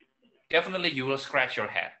 definitely you will scratch your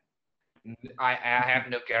head. I have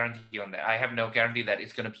no guarantee on that. I have no guarantee that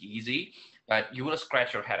it's going to be easy, but you will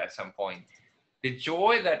scratch your head at some point. The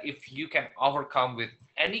joy that if you can overcome with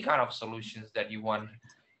any kind of solutions that you want,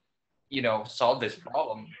 you know, solve this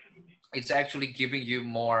problem, it's actually giving you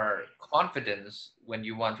more confidence when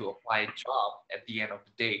you want to apply a job at the end of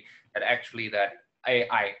the day, that actually that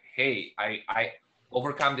I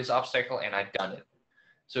overcome this obstacle and I've done it.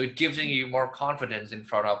 So it gives you more confidence in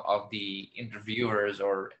front of the interviewers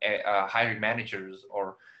or hiring managers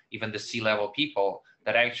or even the C-level people,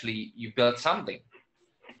 that actually you built something.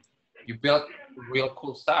 You built real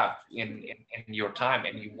cool stuff in your time,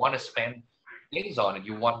 and you want to spend things on it.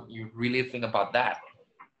 You really think about that.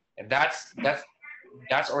 And that's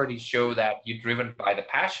already show that you're driven by the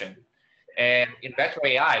passion. And in Vector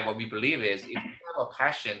AI, what we believe is, if you have a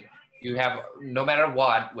passion, you have, no matter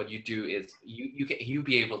what you do is you'll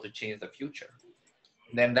be able to change the future.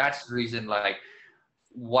 And then that's the reason, like,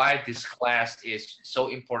 why this class is so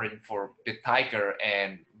important for BitTiger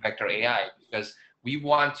and Vector AI, because we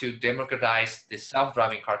want to democratize the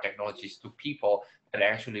self-driving car technologies to people that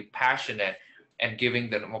are actually passionate, and giving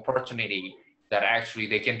them an opportunity that actually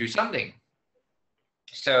they can do something.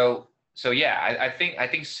 So yeah, I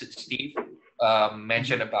think Steve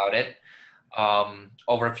mentioned about it,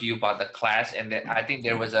 overview about the class, and then I think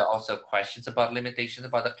there was also questions about limitations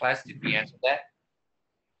about the class. Did we answer that?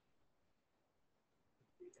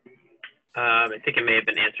 I think it may have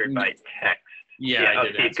been answered by text. Yeah, I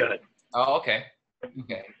did. Steve, go ahead. Oh, okay.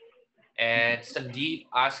 Okay. And Sandeep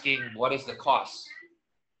asking, what is the cost?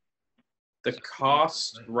 The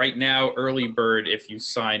cost right now, early bird, if you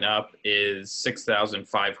sign up, is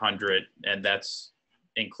 $6,500, and that's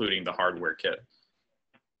including the hardware kit.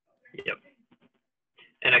 Yep.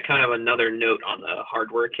 And a kind of another note on the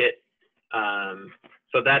hardware kit.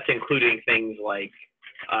 So that's including things like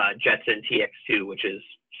Jetson TX2, which is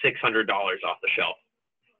 $600 off the shelf,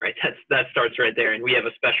 right? That starts right there. And we have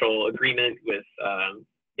a special agreement with,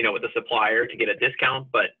 you know, with the supplier to get a discount,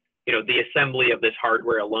 but, you know, the assembly of this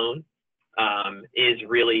hardware alone is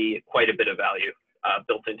really quite a bit of value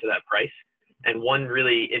built into that price. And one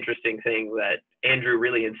really interesting thing that Andrew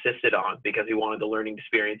really insisted on, because he wanted the learning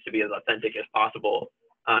experience to be as authentic as possible,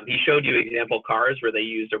 he showed you example cars where they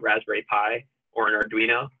used a Raspberry Pi or an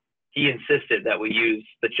Arduino. He insisted that we use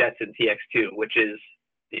the Jetson TX2, which is,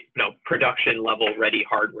 you know, production level ready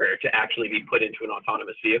hardware to actually be put into an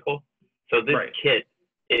autonomous vehicle. So this kit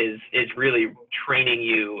is really training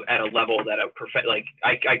you at a level that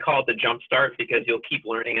I call it the jump start, because you'll keep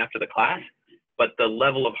learning after the class, but the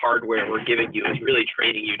level of hardware we're giving you is really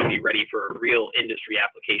training you to be ready for real industry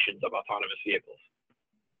applications of autonomous vehicles.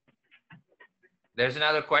 There's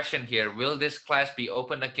another question here. Will this class be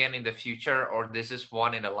open again in the future, or this is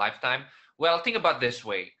one in a lifetime? Well, think about this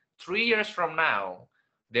way. 3 years from now,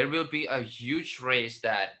 there will be a huge race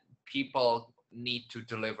that people need to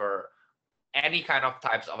deliver any kind of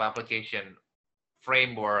types of application,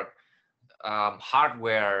 framework,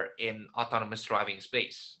 hardware in autonomous driving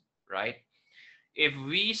space, right? If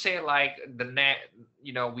we say like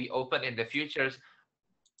we open in the futures,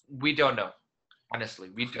 we don't know. Honestly,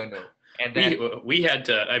 we don't know. And then we had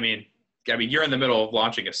to, I mean, you're in the middle of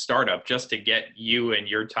launching a startup just to get you and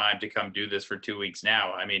your time to come do this for 2 weeks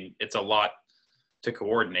now. I mean, it's a lot to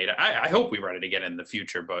coordinate. I hope we run it again in the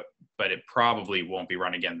future, but it probably won't be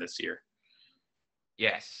run again this year.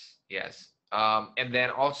 Yes. And then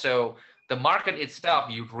also the market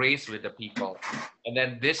itself, you raise with the people. And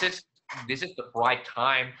then this is the right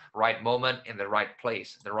time, right moment, in the right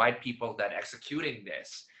place, the right people that executing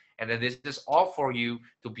this. And then this is all for you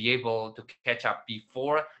to be able to catch up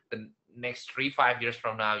before the next 3-5 years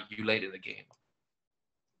from now you late in the game.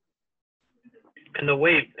 And the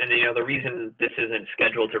reason this isn't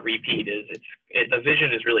scheduled to repeat is the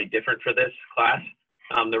vision is really different for this class.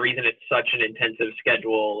 The reason it's such an intensive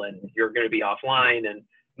schedule and you're going to be offline, and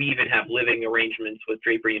we even have living arrangements with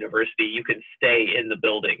Draper University. You can stay in the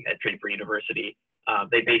building at Draper University.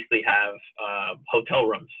 They basically have hotel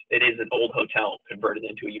rooms. It is an old hotel converted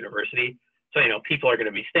into a university. So, people are going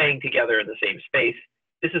to be staying together in the same space.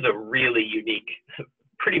 This is a really unique,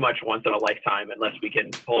 pretty much once in a lifetime, unless we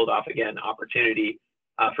can pull it off again, opportunity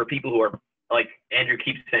for people who are, like Andrew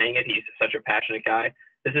keeps saying it, he's such a passionate guy.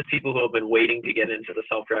 This is people who have been waiting to get into the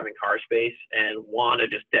self-driving car space and want to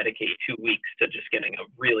just dedicate 2 weeks to just getting a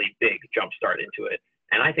really big jump start into it.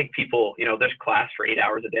 And I think people, there's class for 8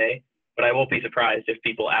 hours a day, but I won't be surprised if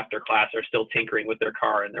people after class are still tinkering with their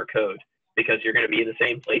car and their code, because you're going to be in the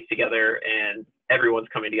same place together and everyone's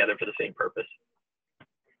coming together for the same purpose.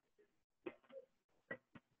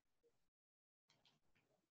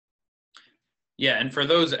 Yeah, and for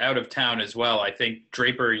those out of town as well, I think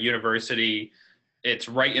Draper University, it's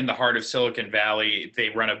right in the heart of Silicon Valley. They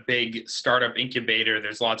run a big startup incubator.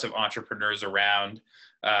 There's lots of entrepreneurs around.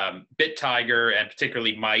 BitTiger, and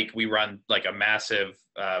particularly Mike, we run like a massive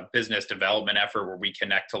business development effort where we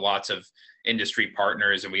connect to lots of industry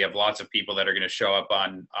partners, and we have lots of people that are going to show up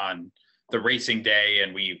on the racing day,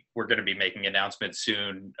 and we're going to be making announcements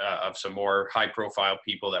soon of some more high profile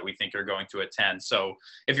people that we think are going to attend. So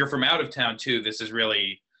if you're from out of town too, this is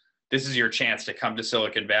your chance to come to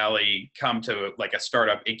Silicon Valley, come to like a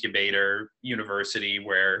startup incubator university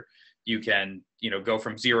where you can, go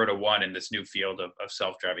from 0 to 1 in this new field of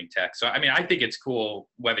self-driving tech. So, I think it's cool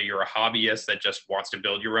whether you're a hobbyist that just wants to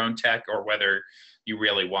build your own tech, or whether you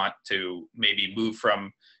really want to maybe move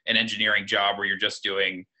from an engineering job where you're just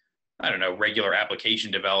doing, regular application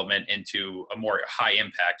development into a more high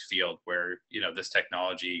impact field where, this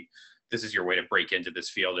technology, this is your way to break into this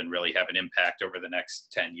field and really have an impact over the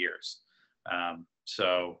next 10 years.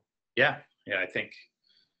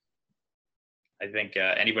 I think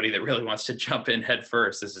anybody that really wants to jump in head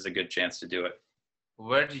first, this is a good chance to do it.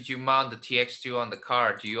 Where did you mount the TX2 on the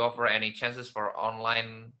car? Do you offer any chances for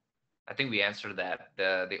online? I think we answered that.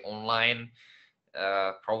 The online,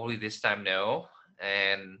 probably this time no.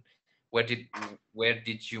 And where did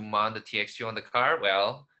you mount the TX2 on the car?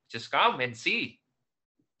 Well, just come and see.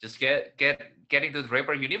 Just get into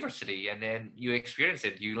Draper University, and then you experience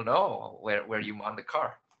it. You'll know where you mount the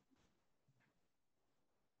car.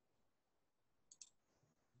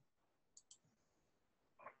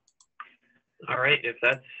 All right, if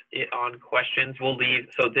that's it on questions, we'll leave.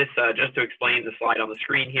 So this, just to explain the slide on the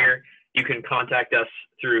screen here, you can contact us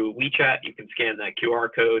through WeChat. You can scan that QR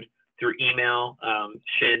code through email,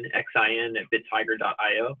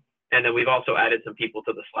 xin@bittiger.io. And then we've also added some people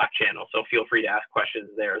to the Slack channel, so feel free to ask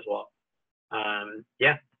questions there as well.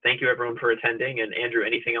 Thank you everyone for attending. And Andrew,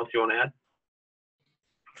 anything else you want to add?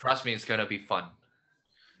 Trust me, it's going to be fun.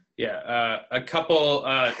 Yeah, a couple,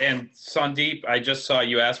 and Sandeep, I just saw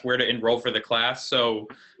you ask where to enroll for the class. So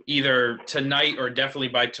either tonight or definitely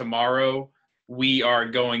by tomorrow, we are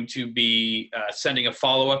going to be sending a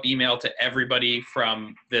follow-up email to everybody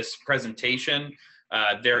from this presentation.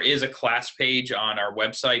 There is a class page on our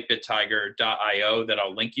website, BitTiger.io, that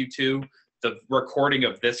I'll link you to. The recording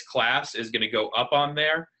of this class is going to go up on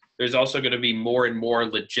there. There's also going to be more and more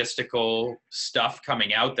logistical stuff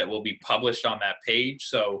coming out that will be published on that page.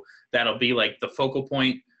 So that'll be like the focal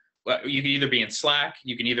point. You can either be in Slack,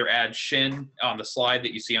 you can either add Shin on the slide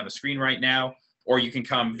that you see on the screen right now, or you can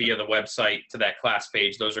come via the website to that class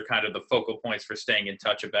page. Those are kind of the focal points for staying in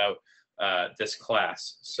touch about this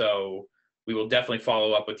class. So we will definitely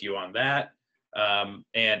follow up with you on that.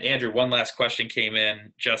 And Andrew, one last question came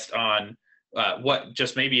in just on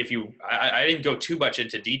maybe if you, I didn't go too much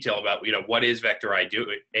into detail about, what is Vector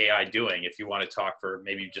AI doing, if you want to talk for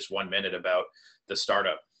maybe just 1 minute about the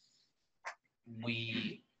startup.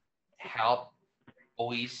 We help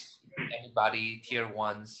always anybody tier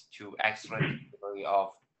ones to accelerate the delivery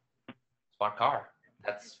of smart car.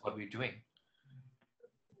 That's what we're doing.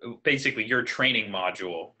 Basically, your training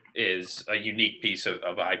module is a unique piece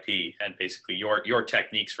of IP, and basically your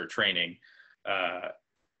techniques for training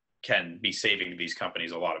can be saving these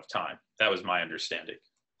companies a lot of time. That was my understanding.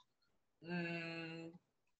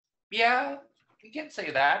 Yeah, we can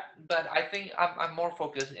say that, but I think I'm more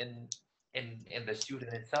focused in the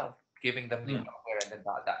student itself, giving them the software and then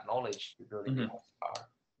that knowledge to build the car.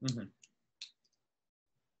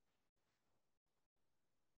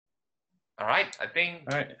 All right, I think.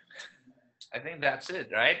 All right. I think that's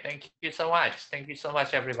it, right? Thank you so much. Thank you so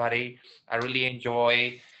much, everybody. I really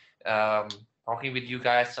enjoy talking with you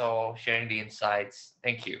guys, so sharing the insights.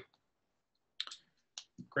 Thank you.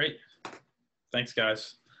 Great. Thanks,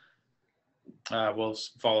 guys. We'll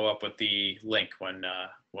follow up with the link when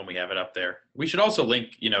we have it up there. We should also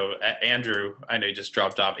link, Andrew, I know you just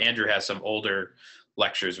dropped off. Andrew has some older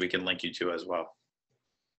lectures we can link you to as well.